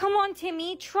scary. Come on,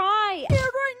 Timmy, try. Scared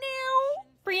right now.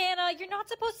 Brianna, you're not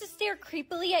supposed to stare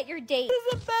creepily at your date.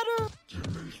 Is it better?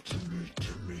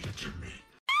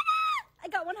 I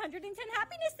got 110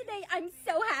 happiness today. I'm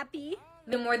so happy.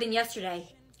 No more than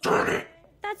yesterday.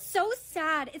 That's so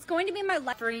sad. It's going to be my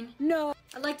life. No.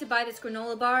 I'd like to buy this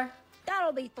granola bar.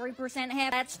 That'll be 3%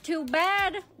 half. That's too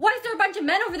bad. Why is there a bunch of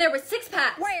men over there with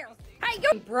six-packs? Where? Hey,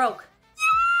 you broke.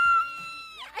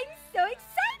 I'm so excited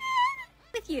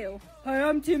with you. Hi,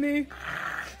 I'm Timmy.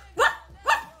 What?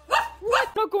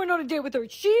 Not going on a date with her.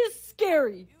 She's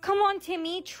scary. Come on,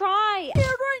 Timmy, try. Scared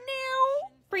right now.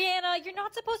 Brianna, you're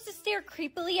not supposed to stare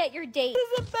creepily at your date.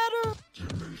 Is it better?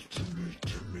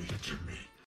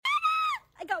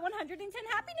 I got 110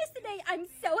 happiness today. I'm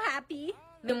so happy.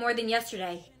 No more than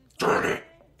yesterday.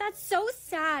 That's so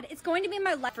sad. It's going to be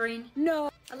my life.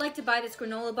 No. I'd like to buy this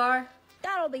granola bar.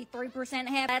 That'll be 3%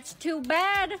 half. That's too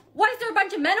bad. Why is there a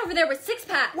bunch of men over there with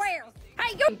six-packs? Where?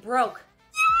 Hey, you broke.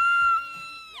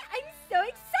 I'm so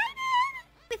excited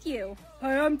with you.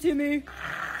 Hi, I'm Timmy.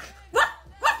 What?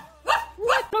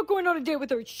 Not going on a date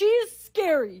with her. She's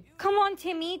scary. Come on,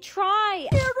 Timmy, try.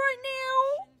 Scared right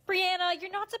now. Brianna,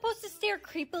 you're not supposed to stare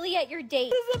creepily at your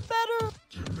date. Is it better?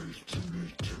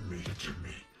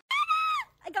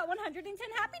 I got 110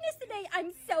 happiness today.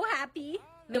 I'm so happy.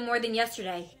 No more than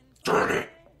yesterday.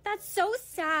 That's so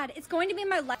sad. It's going to be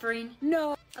my life.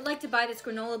 No. I'd like to buy this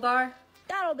granola bar.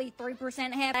 That'll be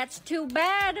 3% half. That's too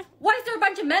bad. Why is there a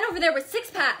bunch of men over there with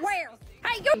six-packs? Where?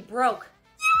 Hey, you broke.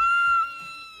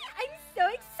 I'm so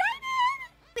excited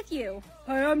with you.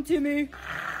 Hi, I'm Timmy.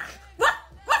 What?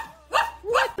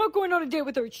 Not going on a date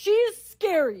with her. She's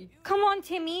scary. Come on,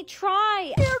 Timmy,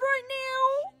 try. Scared right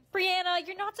now. Brianna,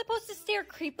 you're not supposed to stare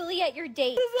creepily at your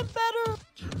date. Is it better?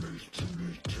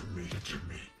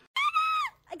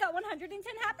 I got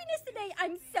 110 happiness today.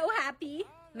 I'm so happy.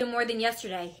 No more than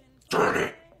yesterday.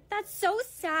 That's so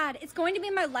sad. It's going to be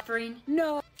my life.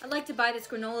 No. I'd like to buy this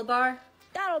granola bar.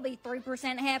 That'll be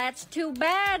 3% half. That's too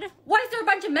bad. Why is there a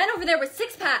bunch of men over there with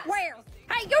six-packs? Where?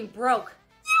 Hey, you broke.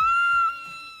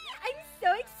 I'm so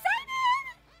excited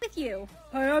with you.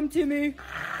 Hi, I'm Timmy.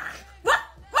 What?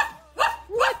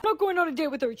 Not going on a date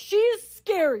with her. She's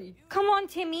scary. Come on,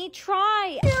 Timmy,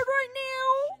 try. Scared right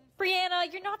now.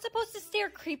 Brianna, you're not supposed to stare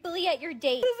creepily at your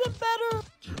date. Is it better?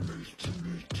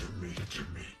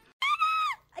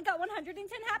 I got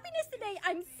 110 happiness today.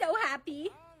 I'm so happy.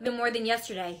 No more than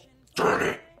yesterday.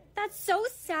 That's so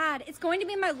sad. It's going to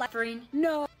be my life.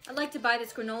 No. I'd like to buy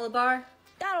this granola bar.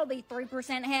 That'll be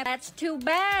 3% half. That's too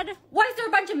bad. Why is there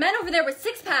a bunch of men over there with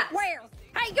six-packs? Where?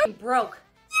 Hey, you broke.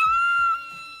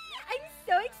 I'm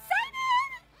so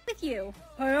excited with you.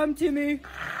 Hi, I'm Timmy.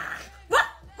 What?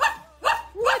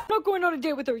 Not going on a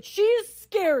date with her. She's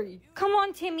scary. Come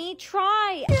on, Timmy,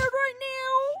 try. Scared right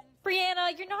now.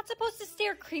 Brianna, you're not supposed to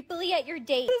stare creepily at your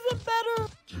date. Is it better?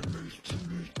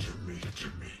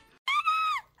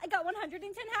 I got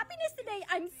 110 happiness today.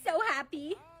 I'm so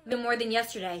happy. No more than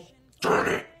yesterday.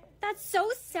 That's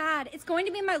so sad. It's going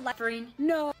to be my life.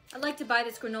 No. I'd like to buy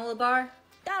this granola bar.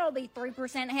 That'll be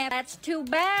 3% half. That's too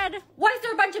bad. Why is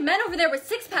there a bunch of men over there with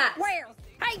six-packs? Where?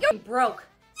 Hey, you broke.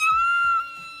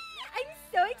 I'm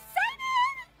so excited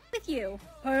with you.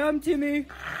 Hi, I'm Timmy.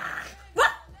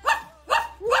 What?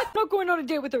 Not going on a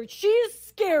date with her. She's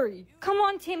scary. Come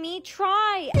on, Timmy,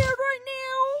 try. Scared right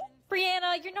now.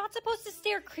 Brianna, you're not supposed to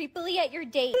stare creepily at your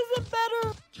date. Is it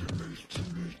better?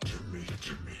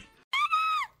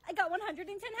 I got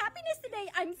 110 happiness today.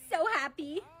 I'm so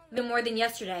happy. No more than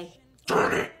yesterday.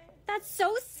 That's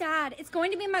so sad. It's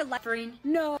going to be my life.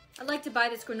 No. I'd like to buy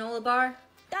this granola bar.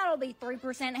 That'll be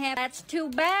 3% half. That's too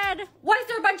bad. Why is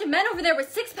there a bunch of men over there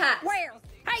with six-packs? Where?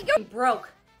 Hey, you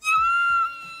broke.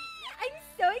 I'm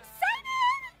so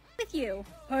excited with you.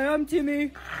 Hi, I'm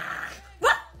Timmy.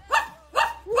 What?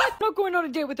 Not going on a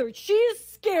date with her. She's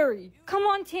scary. Come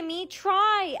on, Timmy,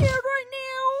 try. Scared right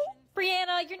now.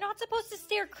 Brianna, you're not supposed to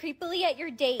stare creepily at your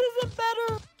date. Is it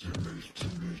better?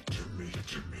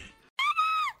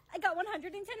 I got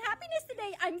 110 happiness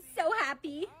today. I'm so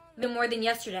happy. No more than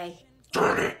yesterday.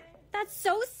 That's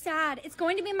so sad. It's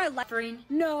going to be my life.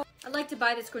 No. I'd like to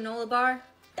buy this granola bar.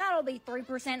 That'll be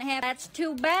 3% half. That's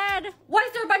too bad. Why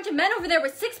is there a bunch of men over there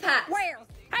with six-packs? Where?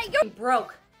 Hey, you I'm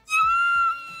broke.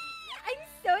 I'm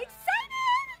so excited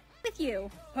with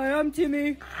you. Hi, I'm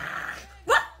Timmy.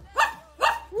 What?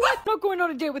 Not going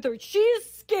on a date with her.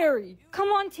 She's scary. Come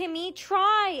on, Timmy,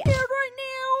 try. Scared right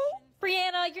now.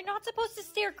 Brianna, you're not supposed to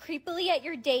stare creepily at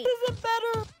your date. Is it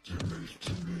better?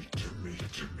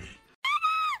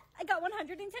 I got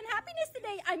 110 happiness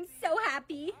today. I'm so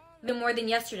happy. No more than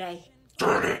yesterday.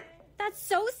 That's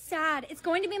so sad. It's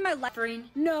going to be my life.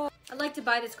 No. I'd like to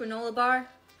buy this granola bar.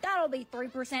 That'll be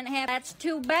 3% half. That's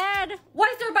too bad. Why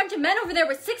is there a bunch of men over there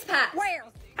with six-packs? Where?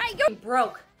 Hey, you I'm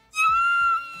broke.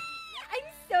 I'm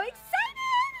so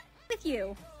excited with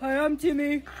you. Hi, I'm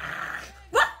Timmy.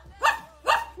 What?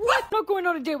 Not going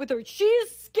on a date with her.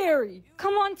 She's scary.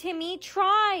 Come on, Timmy,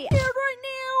 try. Scared right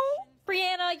now.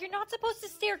 Brianna, you're not supposed to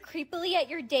stare creepily at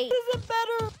your date. Is it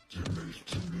better?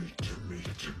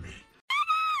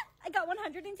 I got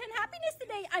 110 happiness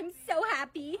today. I'm so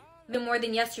happy. No more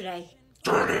than yesterday.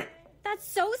 That's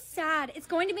so sad. It's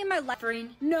going to be my life.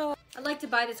 No. I'd like to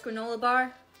buy this granola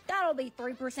bar. That'll be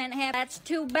 3% half. That's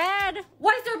too bad.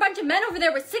 Why is there a bunch of men over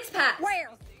there with six-packs? Where?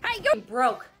 Hey, you I'm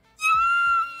broke.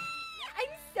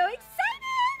 I'm so excited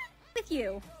with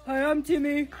you. Hi, I'm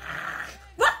Timmy.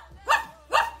 What?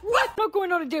 Not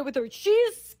going on a date with her.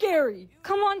 She's scary.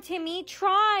 Come on, Timmy,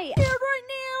 try. Scared right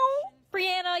now.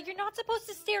 Brianna, you're not supposed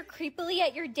to stare creepily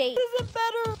at your date. Is it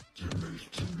better?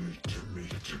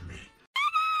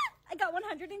 I got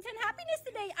 110 happiness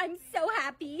today. I'm so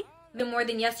happy. No more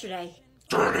than yesterday.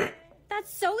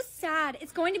 That's so sad.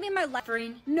 It's going to be my life.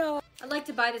 No. I'd like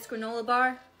to buy this granola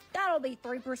bar. That'll be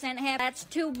 3% half. That's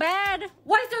too bad.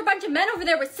 Why is there a bunch of men over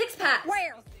there with six-packs?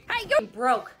 Where? Hey, you I'm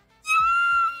broke.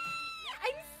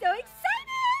 I'm so excited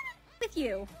with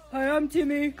you. Hi, I'm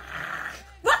Timmy.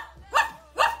 What?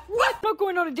 Not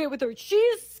going on a date with her.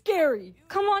 She's scary.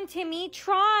 Come on, Timmy,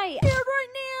 try. Scared right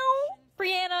now.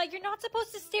 Brianna, you're not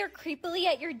supposed to stare creepily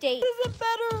at your date. Is it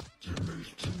better?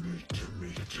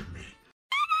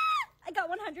 I got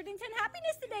 110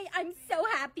 happiness today. I'm so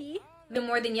happy. No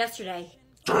more than yesterday.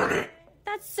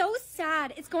 That's so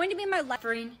sad. It's going to be my life.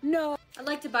 No. I'd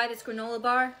like to buy this granola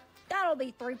bar. That'll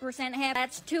be 3% half.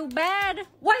 That's too bad.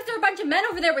 Why is there a bunch of men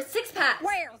over there with six-packs?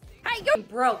 Where? Hey, you I'm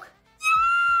broke.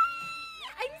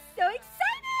 I'm so excited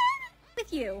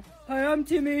with you. Hi, I'm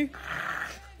Timmy.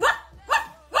 What?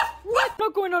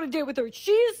 Not going on a date with her.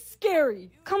 She's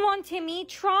scary. Come on, Timmy,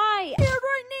 try. Scared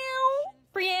right now.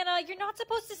 Brianna, you're not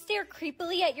supposed to stare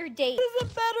creepily at your date. Is it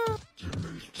better?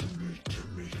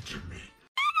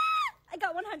 I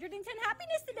got 110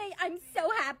 happiness today. I'm so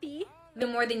happy. No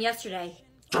more than yesterday.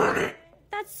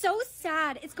 That's so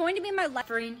sad. It's going to be my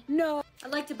life. No.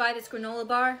 I'd like to buy this granola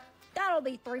bar. That'll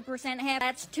be 3% half.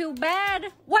 That's too bad.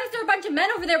 Why is there a bunch of men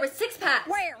over there with six-packs?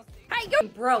 Where? Hey, you I'm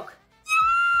broke.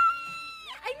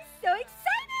 I'm so excited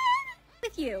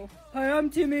with you. Hi, I'm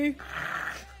Timmy.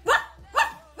 What?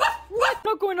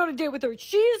 Not going on a date with her.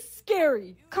 She's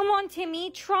scary. Come on,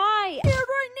 Timmy, try. Scared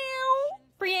right now.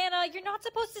 Brianna, you're not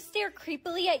supposed to stare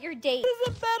creepily at your date. Is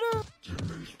it better?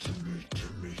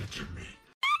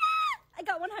 I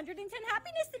got 110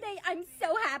 happiness today. I'm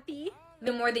so happy.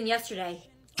 No more than yesterday.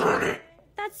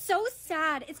 That's so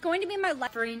sad. It's going to be my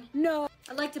life. No.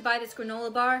 I'd like to buy this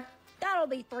granola bar. That'll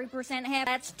be 3% half.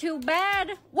 That's too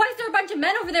bad. Why is there a bunch of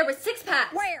men over there with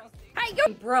six-packs? Where? Hey, you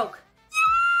I'm broke.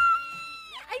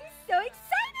 I'm so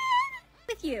excited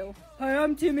with you. Hi,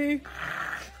 I'm Timmy.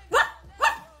 What?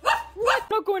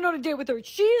 Not going on a date with her.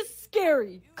 She's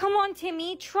scary. Come on,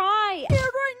 Timmy, try. Scared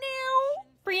right now.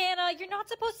 Brianna, you're not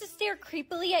supposed to stare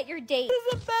creepily at your date.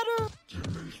 Is it better?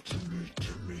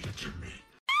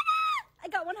 I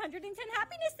got 110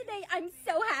 happiness today. I'm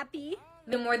so happy.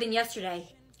 No more than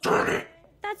yesterday.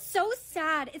 That's so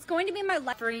sad. It's going to be my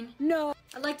life. No.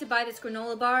 I'd like to buy this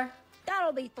granola bar.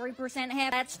 That'll be 3%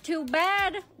 half. That's too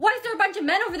bad. Why is there a bunch of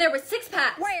men over there with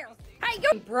six-packs? Where? Hey, you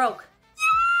I'm broke.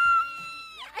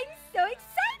 I'm so excited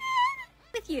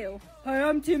with you. Hi,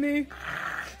 I'm Timmy.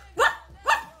 What?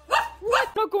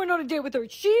 Not going on a date with her.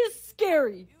 She's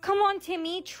scary. Come on,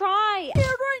 Timmy, try. Scared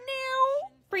right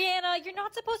now. Brianna, you're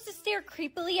not supposed to stare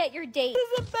creepily at your date.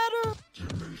 Is it better?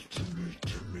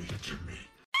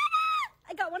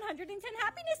 I got 110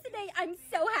 happiness today. I'm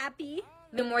so happy.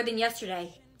 No more than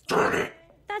yesterday.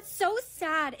 That's so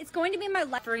sad. It's going to be my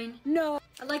life. No.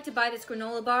 I'd like to buy this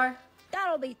granola bar.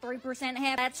 That'll be 3%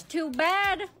 half. That's too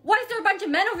bad. Why is there a bunch of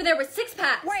men over there with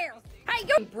six-packs? Where? Hey,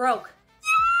 you I'm broke.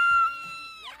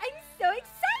 I'm so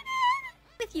excited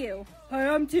with you. Hi,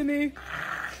 I'm Timmy.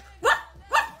 What?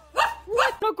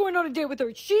 Not going on a date with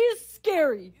her. She's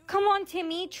scary. Come on,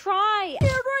 Timmy, try.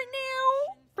 Scared right right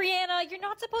now. Brianna, you're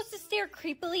not supposed to stare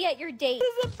creepily at your date.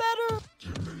 Is it better?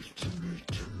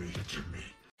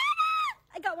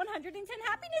 I got 110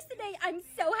 happiness today. I'm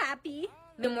so happy.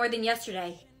 No more than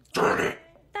yesterday.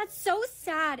 That's so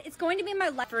sad. It's going to be my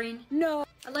offering. No.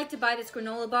 I'd like to buy this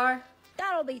granola bar.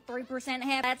 That'll be 3%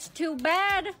 half. That's too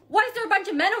bad. Why is there a bunch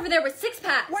of men over there with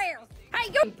six-packs? Where?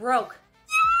 Hey, you. I'm broke.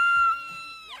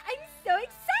 I'm so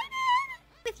excited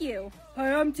with you.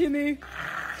 Hi, I'm Timmy.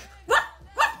 What?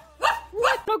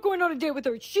 Not going on a date with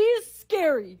her. She is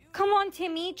scary. Come on,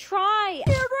 Timmy, try.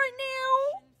 Scared right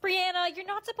now. Brianna, you're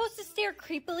not supposed to stare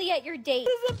creepily at your date.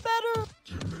 Is it better?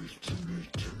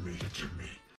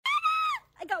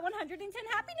 I got 110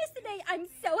 happiness today. I'm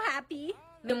so happy.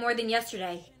 No more than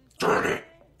yesterday.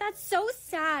 That's so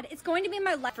sad. It's going to be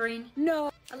my offering.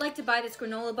 No. I'd like to buy this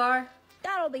granola bar.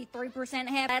 That'll be 3%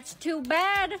 half. That's too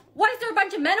bad. Why is there a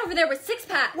bunch of men over there with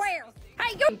six-packs? Where?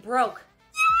 Hey, you. I'm broke.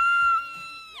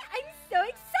 I'm so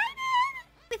excited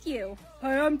with you.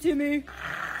 Hi, I'm Timmy.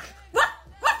 What?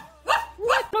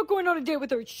 Not going on a date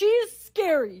with her. She is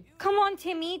scary. Come on,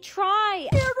 Timmy, try.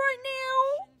 Scared right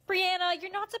now. Brianna,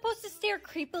 you're not supposed to stare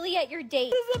creepily at your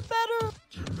date. Is it better?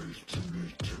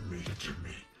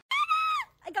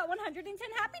 I got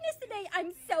 110 happiness today.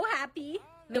 I'm so happy.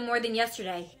 No more than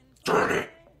yesterday.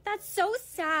 That's so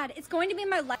sad. It's going to be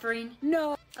my offering.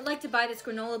 No. I'd like to buy this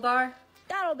granola bar.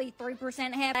 That'll be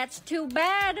 3% half. That's too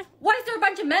bad. Why is there a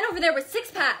bunch of men over there with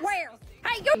six-packs? Where?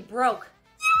 Hey, you. I'm broke.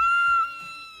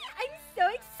 I'm so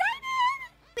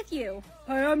excited with you.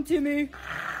 Hi, I'm Timmy.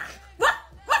 What?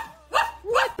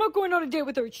 Not going on a date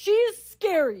with her. She is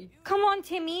scary. Come on,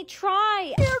 Timmy,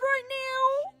 try. Scared right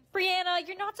now. Brianna,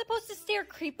 you're not supposed to stare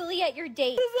creepily at your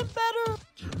date. Is it better?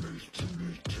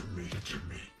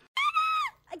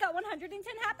 I got 110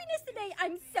 happiness today.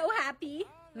 I'm so happy.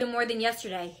 No more than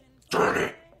yesterday.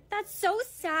 That's so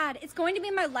sad. It's going to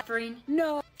be my offering.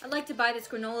 No. I'd like to buy this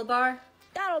granola bar.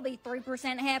 That'll be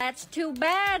 3% half. That's too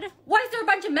bad. Why is there a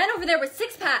bunch of men over there with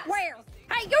six-packs? Where?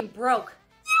 Hey, you. I'm broke.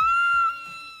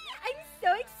 I'm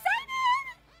so excited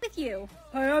with you.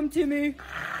 Hi, I'm Timmy.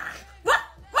 What?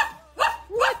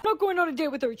 Not going on a date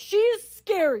with her. She is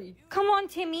scary. Come on,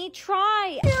 Timmy,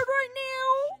 try. Scared right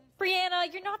now.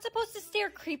 Brianna, you're not supposed to stare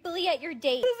creepily at your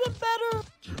date. Is it better?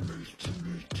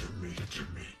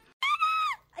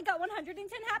 I got 110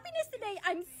 happiness today.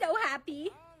 I'm so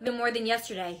happy. No more than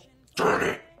yesterday.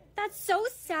 That's so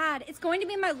sad. It's going to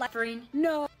be my offering.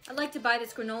 No. I'd like to buy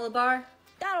this granola bar.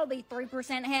 That'll be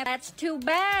 3% half. That's too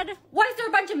bad. Why is there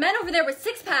a bunch of men over there with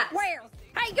six-packs? Where?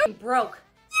 Hey, you. I'm broke.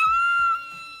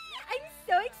 I'm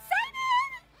so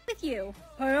excited with you.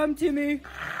 Hi, I'm Timmy.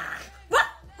 What?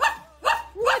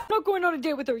 Not going on a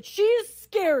date with her. She is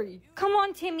scary. Come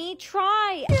on, Timmy,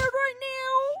 try. Scared right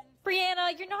now.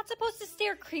 Brianna, you're not supposed to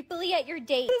stare creepily at your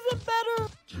date. Is it better?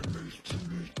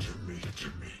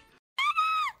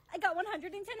 I got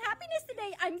 110 happiness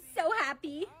today. I'm so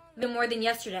happy. No more than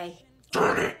yesterday.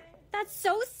 That's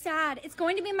so sad. It's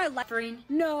going to be my offering.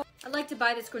 No. I'd like to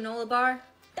buy this granola bar.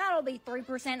 That'll be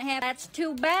 3% half. That's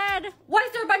too bad. Why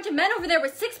is there a bunch of men over there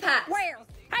with six-packs? Where?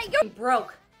 Hey, you. I'm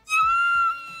broke.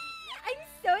 I'm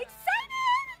so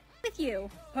excited with you.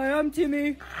 Hi, I'm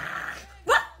Timmy.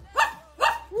 What?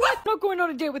 Not going on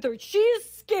a date with her. She is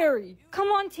scary. Come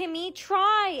on, Timmy,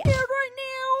 try. Scared right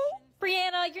now.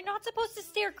 Brianna, you're not supposed to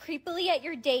stare creepily at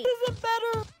your date. Is it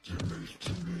better?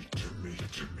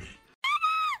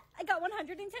 I got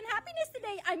 110 happiness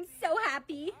today. I'm so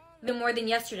happy. No more than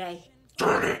yesterday.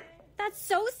 That's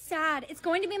so sad. It's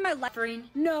going to be my offering.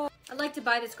 No. I'd like to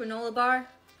buy this granola bar.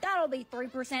 That'll be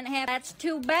 3% half. That's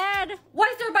too bad. Why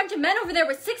is there a bunch of men over there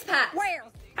with six-packs? Where?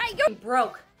 Hey, you. I'm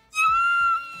broke.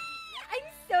 I'm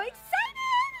so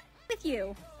excited with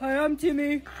you. Hi, I'm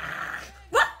Timmy.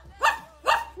 What?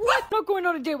 Not going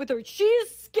on a date with her. She is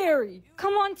scary.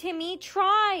 Come on, Timmy,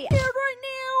 try. Scared right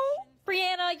now.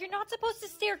 Brianna, you're not supposed to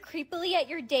stare creepily at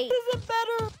your date. Is it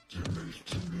better?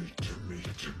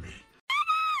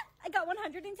 I got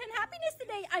 110 happiness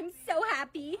today. I'm so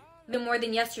happy. No more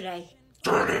than yesterday.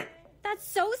 That's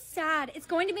so sad. It's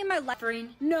going to be my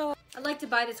offering. No. I'd like to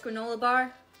buy this granola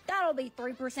bar. That'll be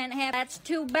 3% half. That's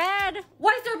too bad.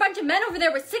 Why is there a bunch of men over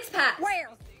there with six-packs? Where?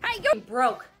 Hey, you. I'm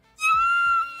broke.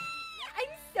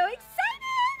 I'm so excited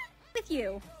with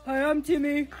you. Hi, I'm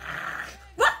Timmy.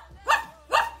 What?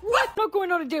 Not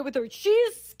going on a date with her. She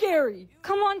is scary.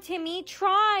 Come on, Timmy,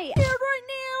 try. Scared right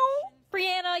now.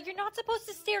 Brianna, you're not supposed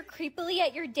to stare creepily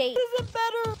at your date. Is it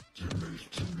better?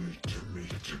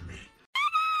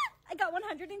 I got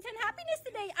 110 happiness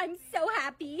today. I'm so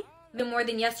happy. No more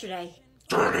than yesterday.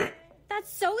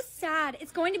 That's so sad.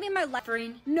 It's going to be my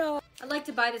offering. No. I'd like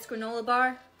to buy this granola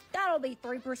bar. That'll be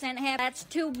 3% half. That's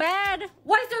too bad.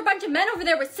 Why is there a bunch of men over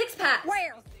there with six-packs?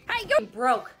 Where? Hey, you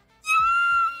broke.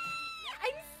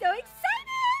 I'm so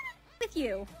excited with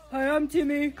you. Hi, I'm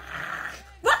Timmy.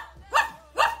 What?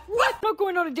 Not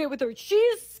going on a date with her.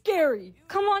 She's scary.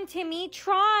 Come on, Timmy,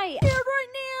 try. Scared right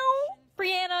now.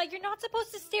 Brianna, you're not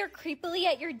supposed to stare creepily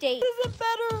at your date. Is it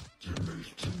better?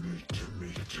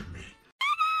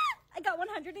 I got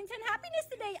 110 happiness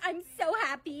today. I'm so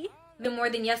happy. No more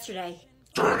than yesterday.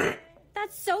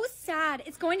 That's so sad.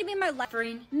 It's going to be my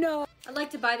offering. No. I'd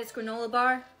like to buy this granola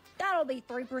bar. That'll be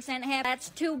 3% half. That's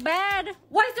too bad.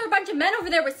 Why is there a bunch of men over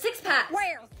there with six-packs?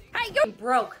 Where? Hey, you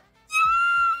broke.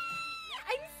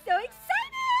 I'm so excited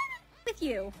with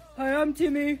you. Hi, I'm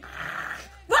Timmy.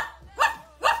 What?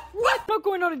 Not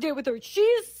going on a date with her.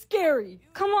 She's scary.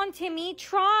 Come on, Timmy,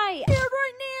 try. Scared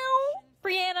right now.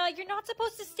 Brianna, you're not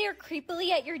supposed to stare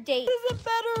creepily at your date. Is it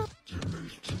better?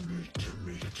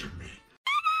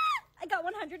 I got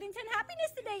 110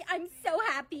 happiness today. I'm so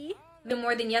happy. No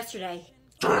more than yesterday.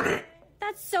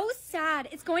 That's so sad.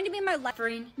 It's going to be my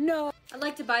offering. No. I'd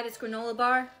like to buy this granola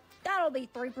bar. That'll be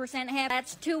 3% half.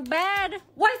 That's too bad.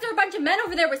 Why is there a bunch of men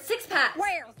over there with six-packs?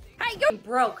 Where? Hey, you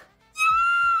broke.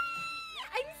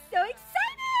 I'm so excited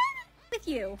with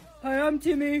you. Hi, I'm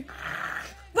Timmy.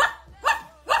 What?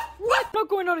 Not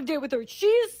going on a date with her.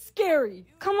 She's scary.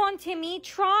 Come on, Timmy,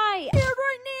 try. Scared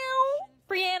right now.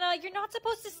 Brianna, you're not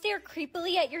supposed to stare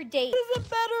creepily at your date. Is it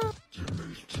better?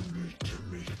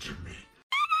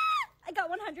 I got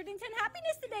 110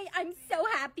 happiness today. I'm so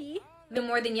happy. No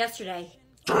more than yesterday.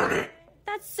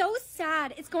 That's so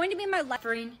sad. It's going to be my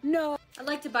offering. No. I'd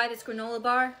like to buy this granola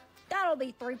bar. That'll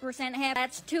be 3% half.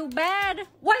 That's too bad.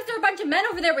 Why is there a bunch of men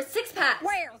over there with six-packs?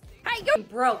 Where? Hey, you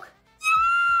broke.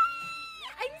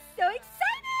 I'm so excited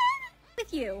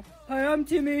with you. Hi, I'm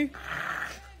Timmy.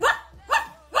 What?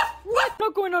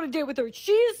 Not going on a date with her.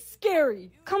 She's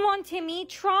scary. Come on, Timmy,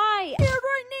 try. Scared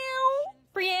right now.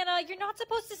 Brianna, you're not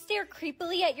supposed to stare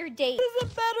creepily at your date. Is it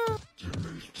better?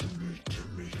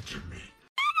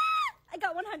 I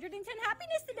got 110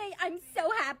 happiness today. I'm so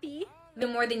happy. No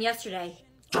more than yesterday.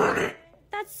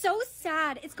 That's so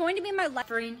sad. It's going to be my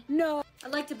offering. No.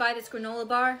 I'd like to buy this granola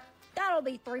bar. That'll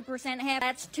be 3% half.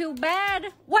 That's too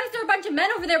bad. Why is there a bunch of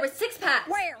men over there with six-packs?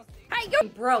 Where? Hey, you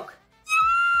broke.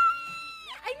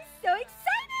 I'm so excited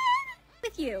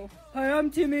with you. Hi, I'm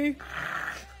Timmy.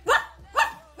 What?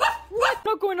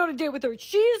 Not going on a date with her.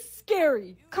 She's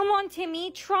scary. Come on,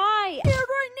 Timmy, try. Scared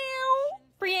right now.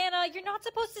 Brianna, you're not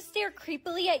supposed to stare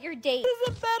creepily at your date. Is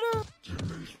it better?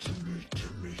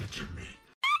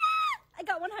 I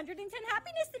got 110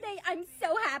 happiness today. I'm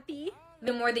so happy.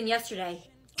 No more than yesterday.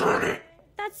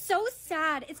 That's so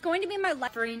sad. It's going to be my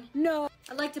offering. No.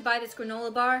 I'd like to buy this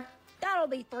granola bar. That'll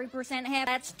be 3% half.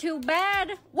 That's too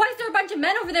bad. Why is there a bunch of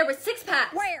men over there with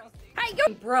six-packs? Where? Hey,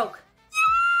 you broke.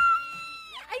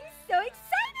 I'm so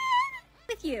excited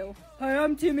with you. Hi,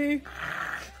 I'm Timmy.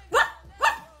 What?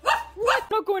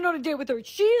 Not going on a date with her.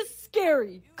 She's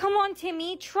scary. Come on,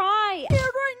 Timmy, try. Scared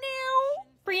right now.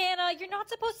 Brianna, you're not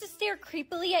supposed to stare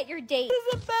creepily at your date.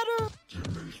 Is it better?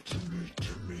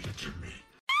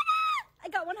 I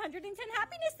got 110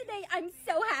 happiness today. I'm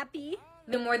so happy.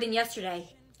 No more than yesterday.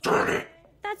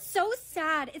 That's so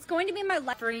sad. It's going to be my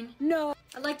offering. No.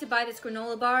 I'd like to buy this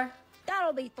granola bar.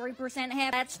 That'll be 3%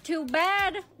 half. That's too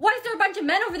bad. Why is there a bunch of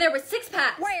men over there with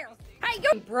six-packs? Where? Hey,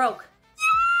 you broke.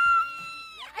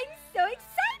 I'm so excited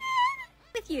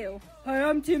with you. Hi,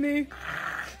 I'm Timmy.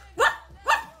 What?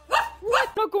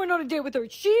 Not going on a date with her.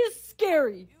 She's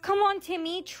scary. Come on,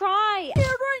 Timmy, try. Scared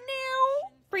right now.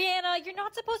 Brianna, you're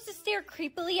not supposed to stare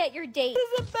creepily at your date.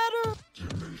 Is it better?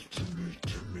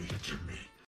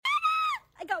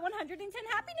 I got 110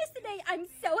 happiness today. I'm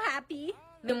so happy.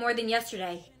 No more than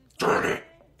yesterday.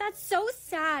 That's so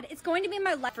sad. It's going to be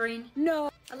my offering.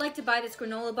 No. I'd like to buy this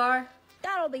granola bar.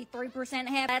 That'll be 3%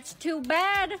 half. That's too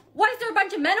bad. Why is there a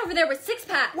bunch of men over there with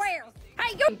six-packs? Where?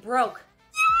 Hey, you broke.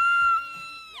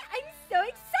 I'm so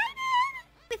excited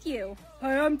with you.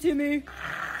 Hi, I'm Timmy.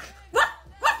 What?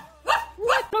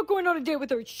 Not going on a date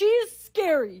with her. She's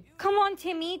scary. Come on,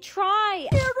 Timmy, try.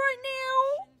 Scared right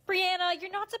now. Brianna,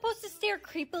 you're not supposed to stare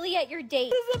creepily at your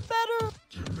date. Is it better?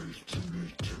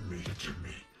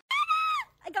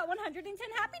 I got 110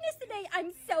 happiness today.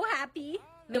 I'm so happy.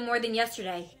 No more than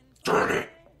yesterday.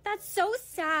 That's so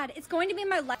sad. It's going to be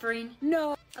my offering.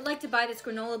 No. I'd like to buy this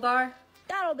granola bar.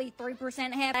 That'll be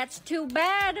 3% half. That's too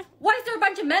bad. Why is there a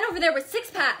bunch of men over there with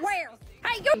six-packs? Where?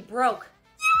 Hey, you broke.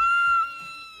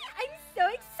 I'm so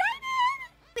excited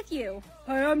with you.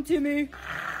 Hi, I'm Timmy.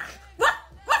 What?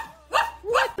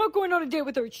 Not going on a date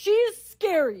with her. She's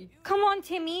scary. Come on,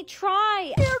 Timmy,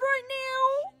 try. Scared right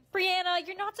now. Brianna,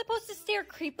 you're not supposed to stare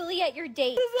creepily at your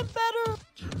date. Isn't better.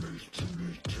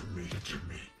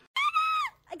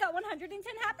 I got 110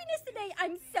 happiness today.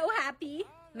 I'm so happy.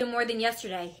 No more than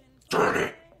yesterday.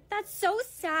 That's so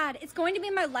sad. It's going to be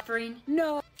my life.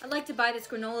 No. I'd like to buy this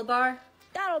granola bar.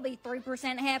 That'll be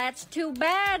 3% happy. That's too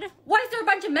bad. Why is there a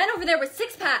bunch of men over there with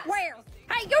six-packs? Where?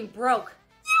 Hey, you broke.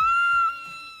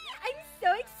 I'm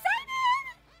so excited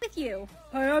with you.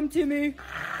 Hi, I'm Timmy.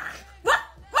 What?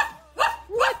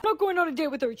 Not going on a date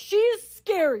with her. She's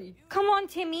scary. Come on,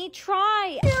 Timmy,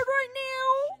 try. Here right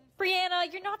now.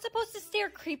 Brianna, you're not supposed to stare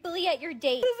creepily at your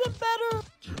date. Isn't better.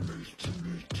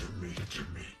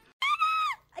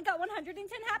 I got 110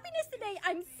 happiness today.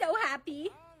 I'm so happy.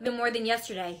 No more than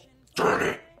yesterday.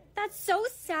 That's so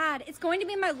sad. It's going to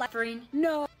be my life.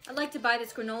 No. I'd like to buy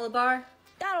this granola bar.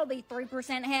 That'll be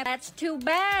 3% happy. That's too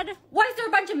bad. Why is there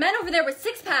a bunch of men over there with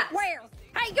six-packs? Where?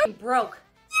 Hey, you broke.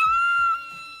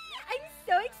 I'm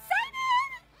so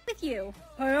excited with you.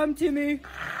 Hi, I'm Timmy.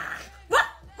 What?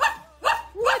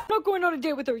 Not going on a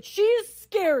date with her. She's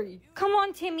scary. Come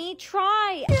on, Timmy,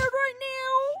 try. Here right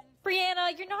now.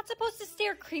 Brianna, you're not supposed to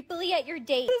stare creepily at your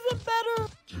date. Isn't better.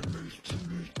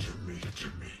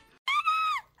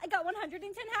 I got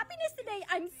 110 happiness today.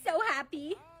 I'm so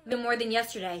happy. No more than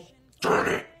yesterday.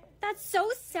 That's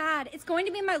so sad. It's going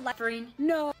to be my life.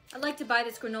 No. I'd like to buy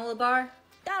this granola bar.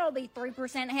 That'll be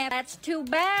 3% happy. That's too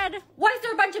bad. Why is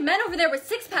there a bunch of men over there with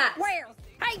six-packs? Where?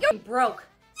 Hey, you broke.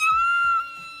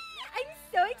 I'm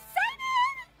so excited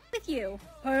with you.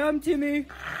 Hi, I'm Timmy.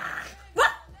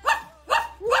 What?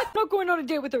 Not going on a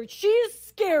date with her. She's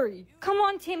scary. Come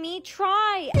on, Timmy,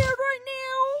 try. Here right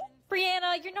now.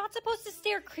 Brianna, you're not supposed to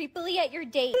stare creepily at your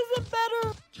date. Isn't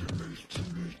better.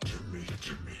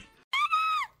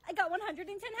 I got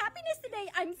 110 happiness today.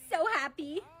 I'm so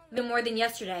happy. No more than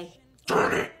yesterday.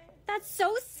 That's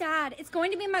so sad. It's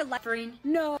going to be my life.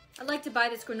 No. I'd like to buy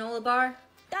this granola bar.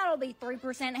 That'll be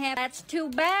 3% happy. That's too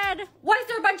bad. Why is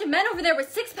there a bunch of men over there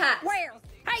with six-packs? Where?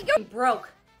 Hey, you broke.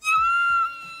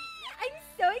 I'm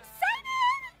so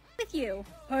excited with you.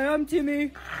 Hi, I'm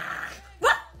Timmy.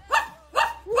 What?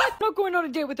 Not going on a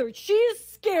date with her. She's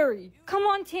scary. Come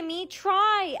on, Timmy,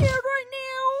 try. Here right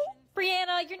now.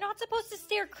 Brianna, you're not supposed to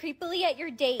stare creepily at your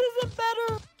date. Isn't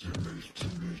better.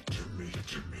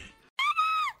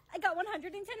 I got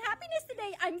 110 happiness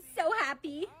today. I'm so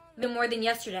happy. No more than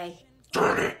yesterday.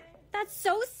 That's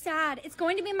so sad. It's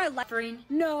going to be my life.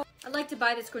 No. I'd like to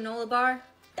buy this granola bar.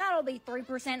 That'll be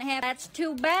 3% happy. That's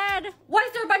too bad. Why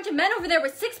is there a bunch of men over there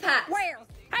with six-packs? Where?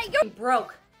 Hey, you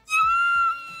broke.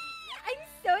 I'm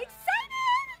so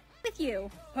excited with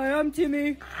you. Hi, I'm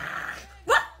Timmy.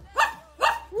 What?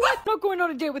 Not going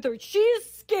on a date with her. She's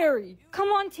scary. Come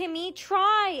on, Timmy,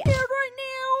 try. Here right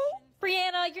now.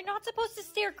 Brianna, you're not supposed to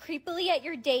stare creepily at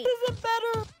your date. Isn't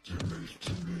better.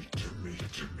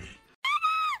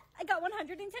 I got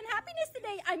 110 happiness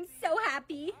today. I'm so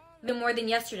happy. No more than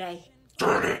yesterday.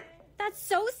 That's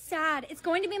so sad. It's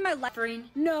going to be my life.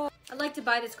 No. I'd like to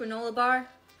buy this granola bar.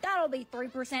 That'll be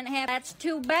 3% happy. That's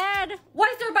too bad. Why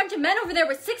is there a bunch of men over there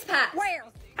with six-packs? Where?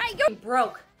 Hey, you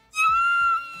broke.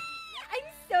 I'm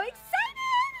so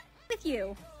excited with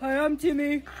you. Hi, I'm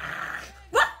Timmy.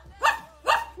 What?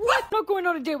 Not going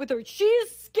on a date with her.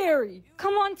 She's scary.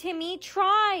 Come on, Timmy,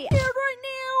 try. Here right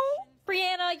now.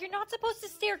 Brianna, you're not supposed to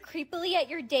stare creepily at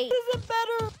your date. Isn't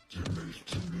better.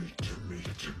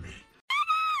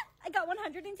 I got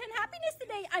 110 happiness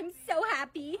today. I'm so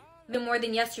happy. No more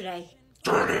than yesterday.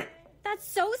 That's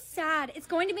so sad. It's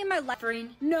going to be my life.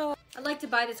 No. I'd like to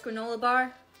buy this granola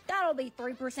bar. That'll be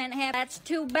 3% happy. That's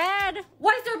too bad.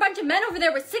 Why is there a bunch of men over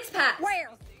there with six-packs? Where?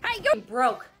 Hey, you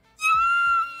broke.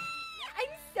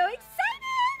 I'm so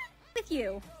excited with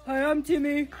you. Hi, I'm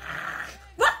Timmy.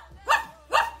 What?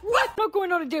 Not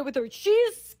going on a date with her.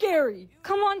 She's scary.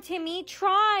 Come on, Timmy,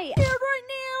 try. Here right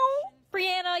now.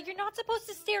 Brianna, you're not supposed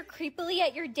to stare creepily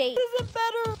at your date. Isn't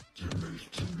better.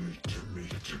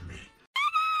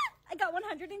 I got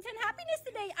 110 happiness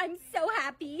today. I'm so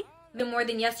happy. No more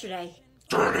than yesterday.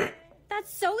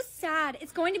 That's so sad.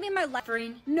 It's going to be my life.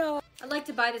 No. I'd like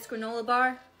to buy this granola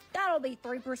bar. That'll be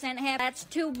 3% happy. That's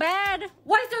too bad.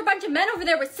 Why is there a bunch of men over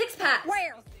there with six-packs?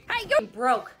 Where? Hey, you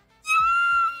broke.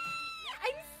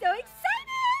 I'm so excited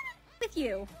with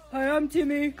you. Hi, I'm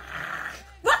Timmy.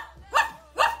 What?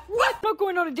 Not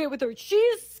going on a date with her.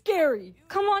 She's scary.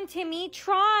 Come on, Timmy,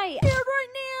 try. Here right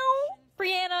now.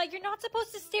 Brianna, you're not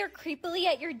supposed to stare creepily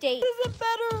at your date. Isn't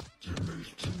better.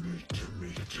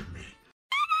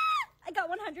 I got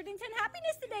 110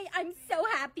 happiness today. I'm so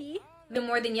happy. No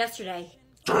more than yesterday.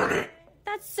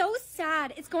 That's so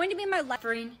sad. It's going to be my life.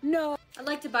 No. I'd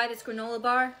like to buy this granola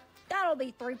bar. That'll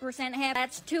be 3% half.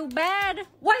 That's too bad.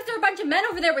 Why is there a bunch of men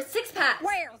over there with six-packs?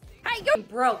 Where? Hey, you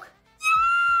broke.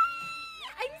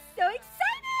 I'm so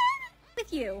excited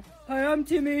with you. Hi, I'm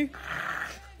Timmy.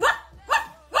 What?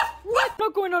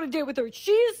 Not going on a date with her.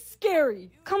 She's scary.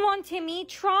 Come on, Timmy,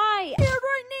 try. Yeah,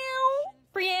 right now.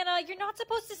 Brianna, you're not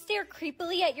supposed to stare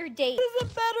creepily at your date. Is it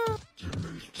better?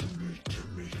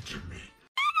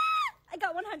 I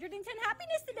got 110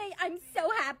 happiness today. I'm so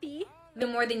happy. No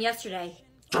more than yesterday.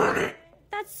 Darn it.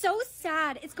 That's so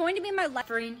sad. It's going to be my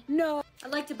left. No.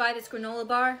 I'd like to buy this granola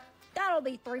bar. That'll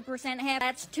be 3% half.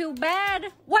 That's too bad.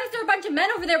 Why is there a bunch of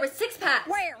men over there with six-packs?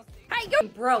 Where? Hey, you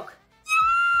broke.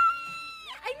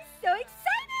 I'm so excited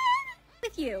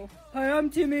with you. Hi, I'm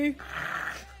Timmy.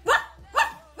 What?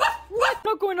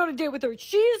 Not going on a date with her.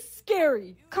 She's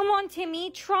scary. Come on, Timmy,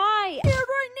 try. Yeah,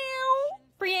 right now.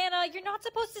 Brianna, you're not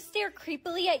supposed to stare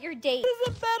creepily at your date. Is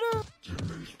it better?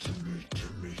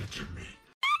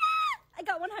 I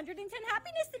got 110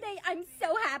 happiness today. I'm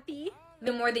so happy.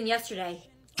 No more than yesterday.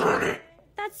 Darn it.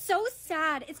 That's so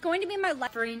sad. It's going to be my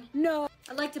left. No.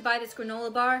 I'd like to buy this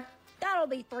granola bar. That'll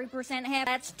be 3% half.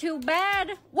 That's too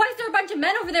bad. Why is there a bunch of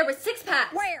men over there with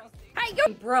six-packs? Where? Hey,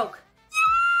 you broke.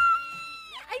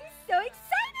 I'm so excited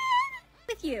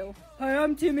with you. Hi,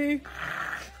 I'm Timmy.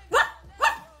 What?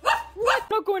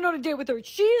 Not going on a date with her.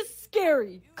 She's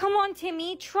scary. Come on,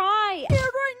 Timmy, try. Yeah,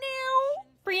 right now.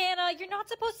 Brianna, you're not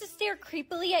supposed to stare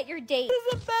creepily at your date.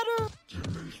 Is it better?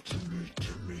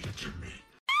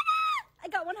 I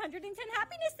got 110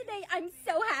 happiness today. I'm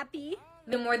so happy.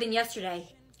 No more than yesterday.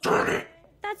 Darn it.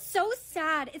 That's so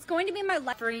sad. It's going to be my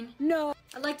left. No.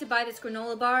 I'd like to buy this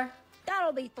granola bar.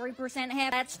 That'll be 3%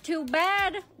 half. That's too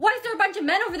bad. Why is there a bunch of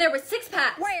men over there with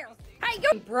six-packs? Where? Hey,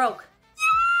 you broke.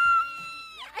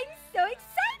 I'm so excited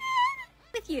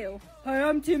with you. Hi,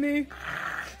 I'm Timmy.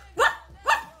 What?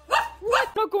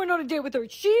 Not going on a date with her.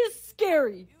 She's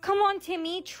scary. Come on,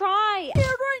 Timmy, try. Yeah,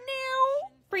 right now.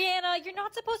 Brianna, you're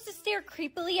not supposed to stare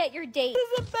creepily at your date.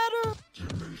 Is it better?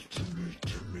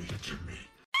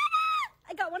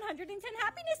 I got 110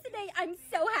 happiness today. I'm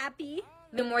so happy.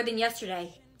 No more than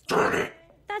yesterday. Darn it.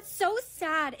 That's so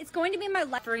sad. It's going to be my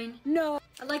left. No.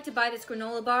 I'd like to buy this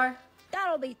granola bar.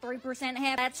 That'll be 3%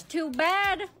 half. That's too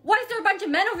bad. Why is there a bunch of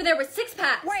men over there with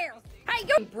six-packs? Where? Hey,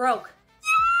 you broke.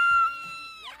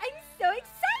 I'm so excited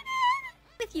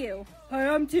with you. Hi,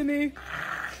 I'm Timmy.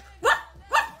 What?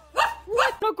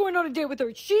 Not going on a date with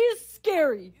her. She's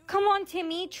scary. Come on,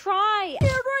 Timmy, try. Yeah,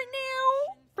 right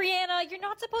now. Brianna, you're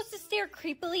not supposed to stare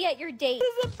creepily at your date.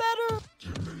 Is it better?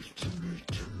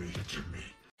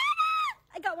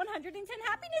 I got 110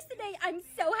 happiness today. I'm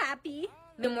so happy.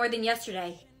 No more than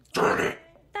yesterday. Darn it.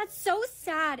 That's so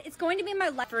sad. It's going to be my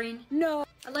left. No.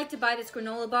 I'd like to buy this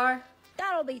granola bar.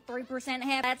 That'll be 3%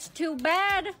 half. That's too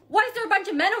bad. Why is there a bunch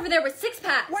of men over there with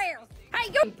six-packs? Where?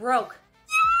 Hey, you broke.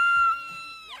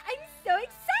 I'm so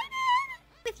excited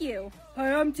with you.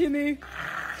 Hi, I'm Timmy.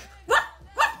 What?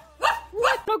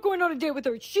 Not going on a date with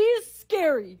her. She's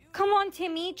scary. Come on,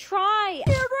 Timmy, try.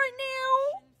 Yeah, right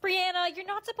now. Brianna, you're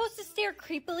not supposed to stare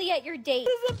creepily at your date.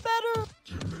 Is it better?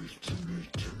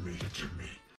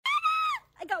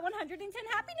 I got 110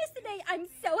 happiness today. I'm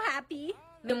so happy.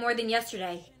 No more than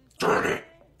yesterday. Darn it.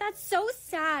 That's so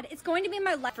sad. It's going to be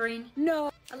my left.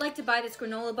 No. I'd like to buy this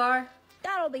granola bar.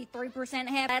 That'll be 3%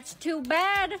 half. That's too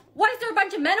bad. Why is there a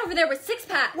bunch of men over there with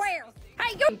six-packs? Where?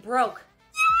 Hey, you broke.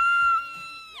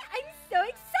 I'm so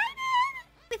excited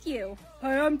with you.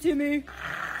 Hi, I'm Timmy.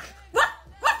 What?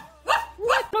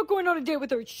 Not going on a date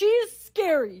with her. She's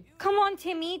scary. Come on,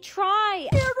 Timmy, try.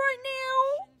 Yeah, right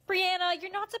now. Brianna,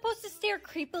 you're not supposed to stare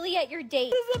creepily at your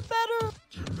date. Is it better?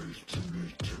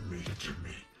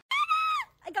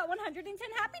 I got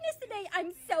 110 happiness today.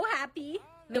 I'm so happy.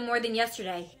 No more than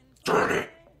yesterday. Darn it.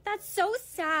 That's so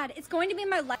sad. It's going to be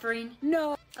my left.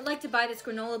 No. I'd like to buy this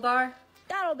granola bar.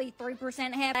 That'll be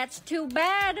 3% half. That's too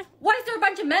bad. Why is there a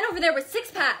bunch of men over there with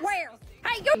six-packs? Where?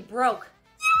 Hey, you broke.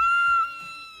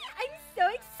 I'm so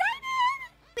excited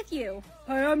with you.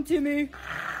 Hi, I'm Timmy.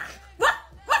 What?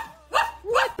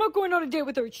 Not going on a date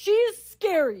with her. She's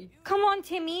scary. Come on,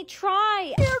 Timmy,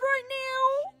 try. Yeah, right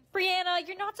now. Brianna,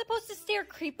 you're not supposed to stare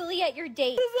creepily at your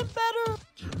date. Is it better?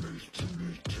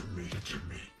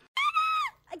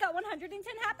 I got 110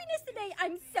 happiness today.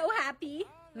 I'm so happy.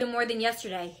 No more than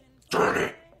yesterday. Darn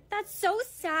it. That's so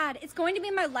sad. It's going to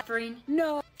be my left.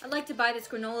 No. I'd like to buy this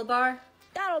granola bar.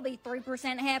 That'll be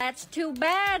 3% half. That's too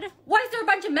bad. Why is there a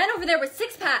bunch of men over there with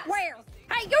six-packs? Where?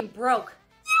 Hey, you broke.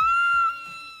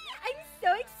 I'm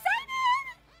so excited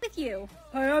with you.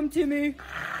 Hi, I'm Timmy.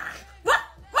 What?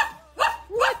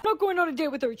 Not going on a date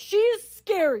with her. She's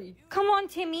scary. Come on,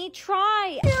 Timmy,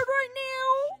 try. Yeah, right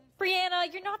now.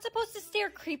 Brianna, you're not supposed to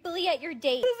stare creepily at your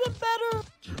date. Is it better?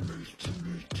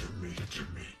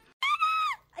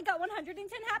 I got 110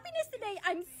 happiness today.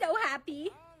 I'm so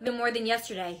happy. No more than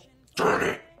yesterday. Darn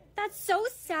it. That's so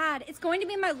sad. It's going to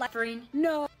be my life.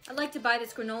 No. I'd like to buy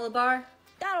this granola bar.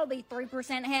 That'll be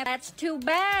 3% happy. That's too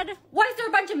bad. Why is there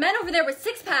a bunch of men over there with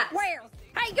six-packs? Where?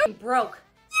 Hey, you. I'm broke.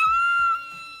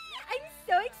 I'm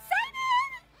so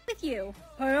excited with you.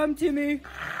 Hi, I'm Timmy.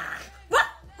 What?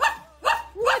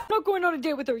 I'm not going on a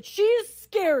date with her. She's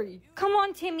scary. Come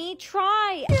on, Timmy,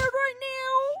 try. Yeah, right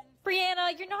now.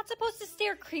 Brianna, you're not supposed to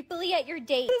stare creepily at your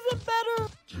date. Is it better?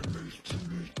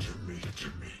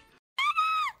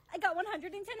 I got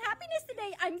 110 happiness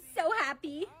today. I'm so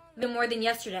happy. No more than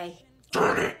yesterday.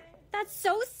 Darn it. That's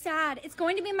so sad. It's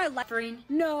going to be my life.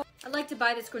 No. I'd like to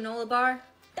buy this granola bar.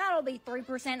 That'll be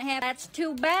 3% happy. That's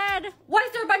too bad. Why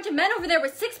is there a bunch of men over there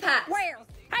with six-packs? Where?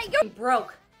 Hey, you. I'm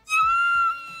broke.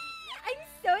 I'm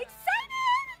so excited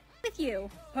with you.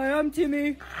 Hi, I'm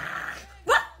Timmy.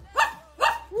 What?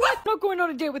 I'm not going on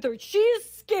a date with her.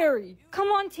 She's scary. Come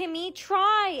on, Timmy,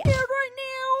 try. Yeah, right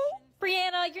now.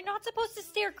 Brianna, you're not supposed to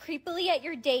stare creepily at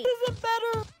your date. Is it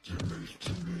better?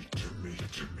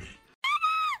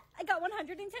 I got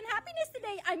 110 happiness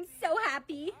today. I'm so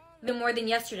happy. No more than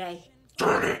yesterday.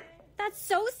 Darn it. That's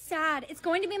so sad. It's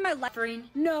going to be my life.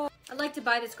 No. I'd like to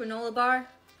buy this granola bar.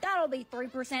 That'll be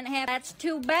 3% happy. That's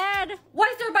too bad. Why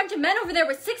is there a bunch of men over there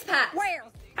with six-packs? Where?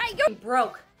 Hey, you. I'm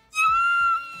broke.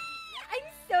 I'm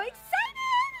so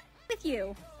excited with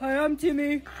you. Hi, I'm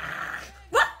Timmy.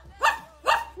 What?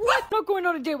 I'm not going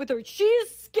on a date with her.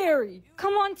 She's scary.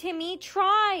 Come on, Timmy,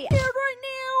 try. Yeah, right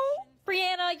now.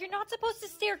 Brianna, you're not supposed to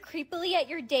stare creepily at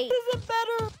your date. Is it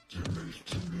better?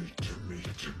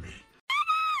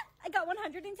 I got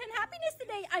 110 happiness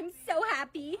today. I'm so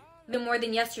happy. No more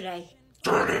than yesterday.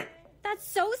 Darn it. That's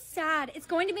so sad. It's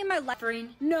going to be my life.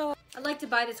 No. I'd like to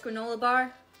buy this granola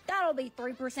bar. That'll be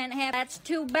 3% happy. That's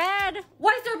too bad.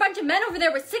 Why is there a bunch of men over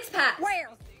there with six-packs? Where?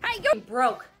 Hey, you. I'm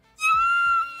broke.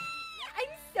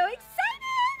 I'm so excited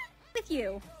with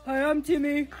you. Hi, I'm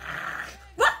Timmy.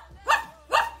 What?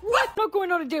 I'm not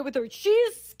going on a date with her.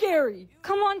 She's scary.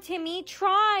 Come on, Timmy,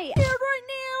 try. Yeah, right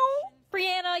now.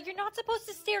 Brianna, you're not supposed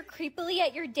to stare creepily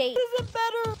at your date. Is it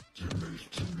better?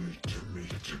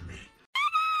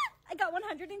 I got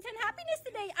 110 happiness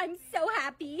today. I'm so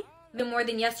happy. No more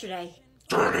than yesterday.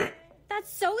 Darn it.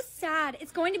 That's so sad.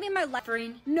 It's going to be my life.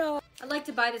 No. I'd like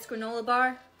to buy this granola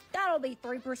bar. That'll be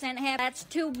 3% happy. That's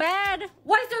too bad.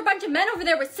 Why is there a bunch of men over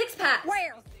there with six-packs?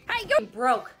 Where? Hey, you. I'm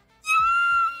broke.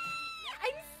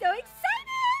 I'm so excited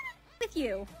with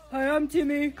you. Hi, I'm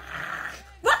Timmy.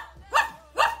 What?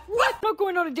 I'm not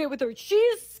going on a date with her.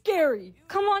 She's scary.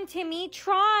 Come on, Timmy,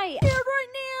 try. Yeah, right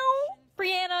now.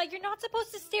 Brianna, you're not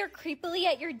supposed to stare creepily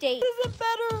at your date. Is it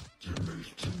better?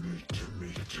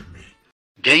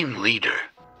 Game leader,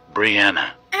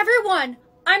 Brianna. Everyone,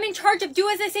 I'm in charge of do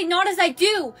as I say, not as I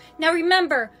do. Now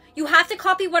remember, you have to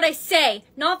copy what I say,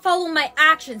 not follow my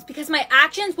actions, because my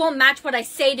actions won't match what I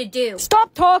say to do.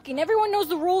 Stop talking. Everyone knows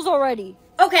the rules already.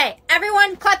 Okay,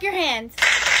 everyone, clap your hands.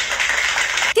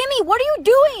 Timmy, what are you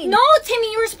doing? No,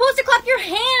 Timmy, you were supposed to clap your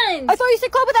hands. I thought you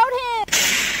said clap without hands.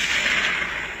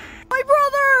 My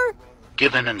brother!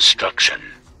 Give an instruction.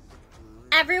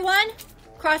 Everyone,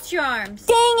 cross your arms.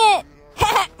 Dang it!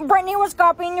 Brittany was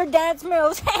copying your dance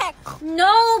moves.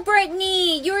 No,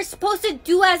 Brittany, you were supposed to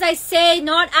do as I say,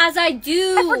 not as I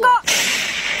do. I forgot.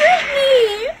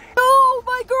 Brittany! No,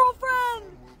 my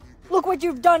girlfriend! Look what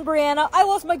you've done, Brianna. I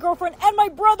lost my girlfriend and my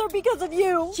brother because of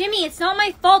you. Jimmy, it's not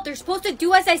my fault. They're supposed to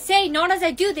do as I say, not as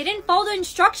I do. They didn't follow the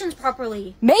instructions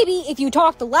properly. Maybe if you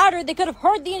talked louder, they could have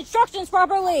heard the instructions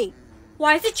properly.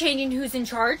 Why is it changing who's in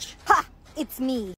charge? Ha! It's me.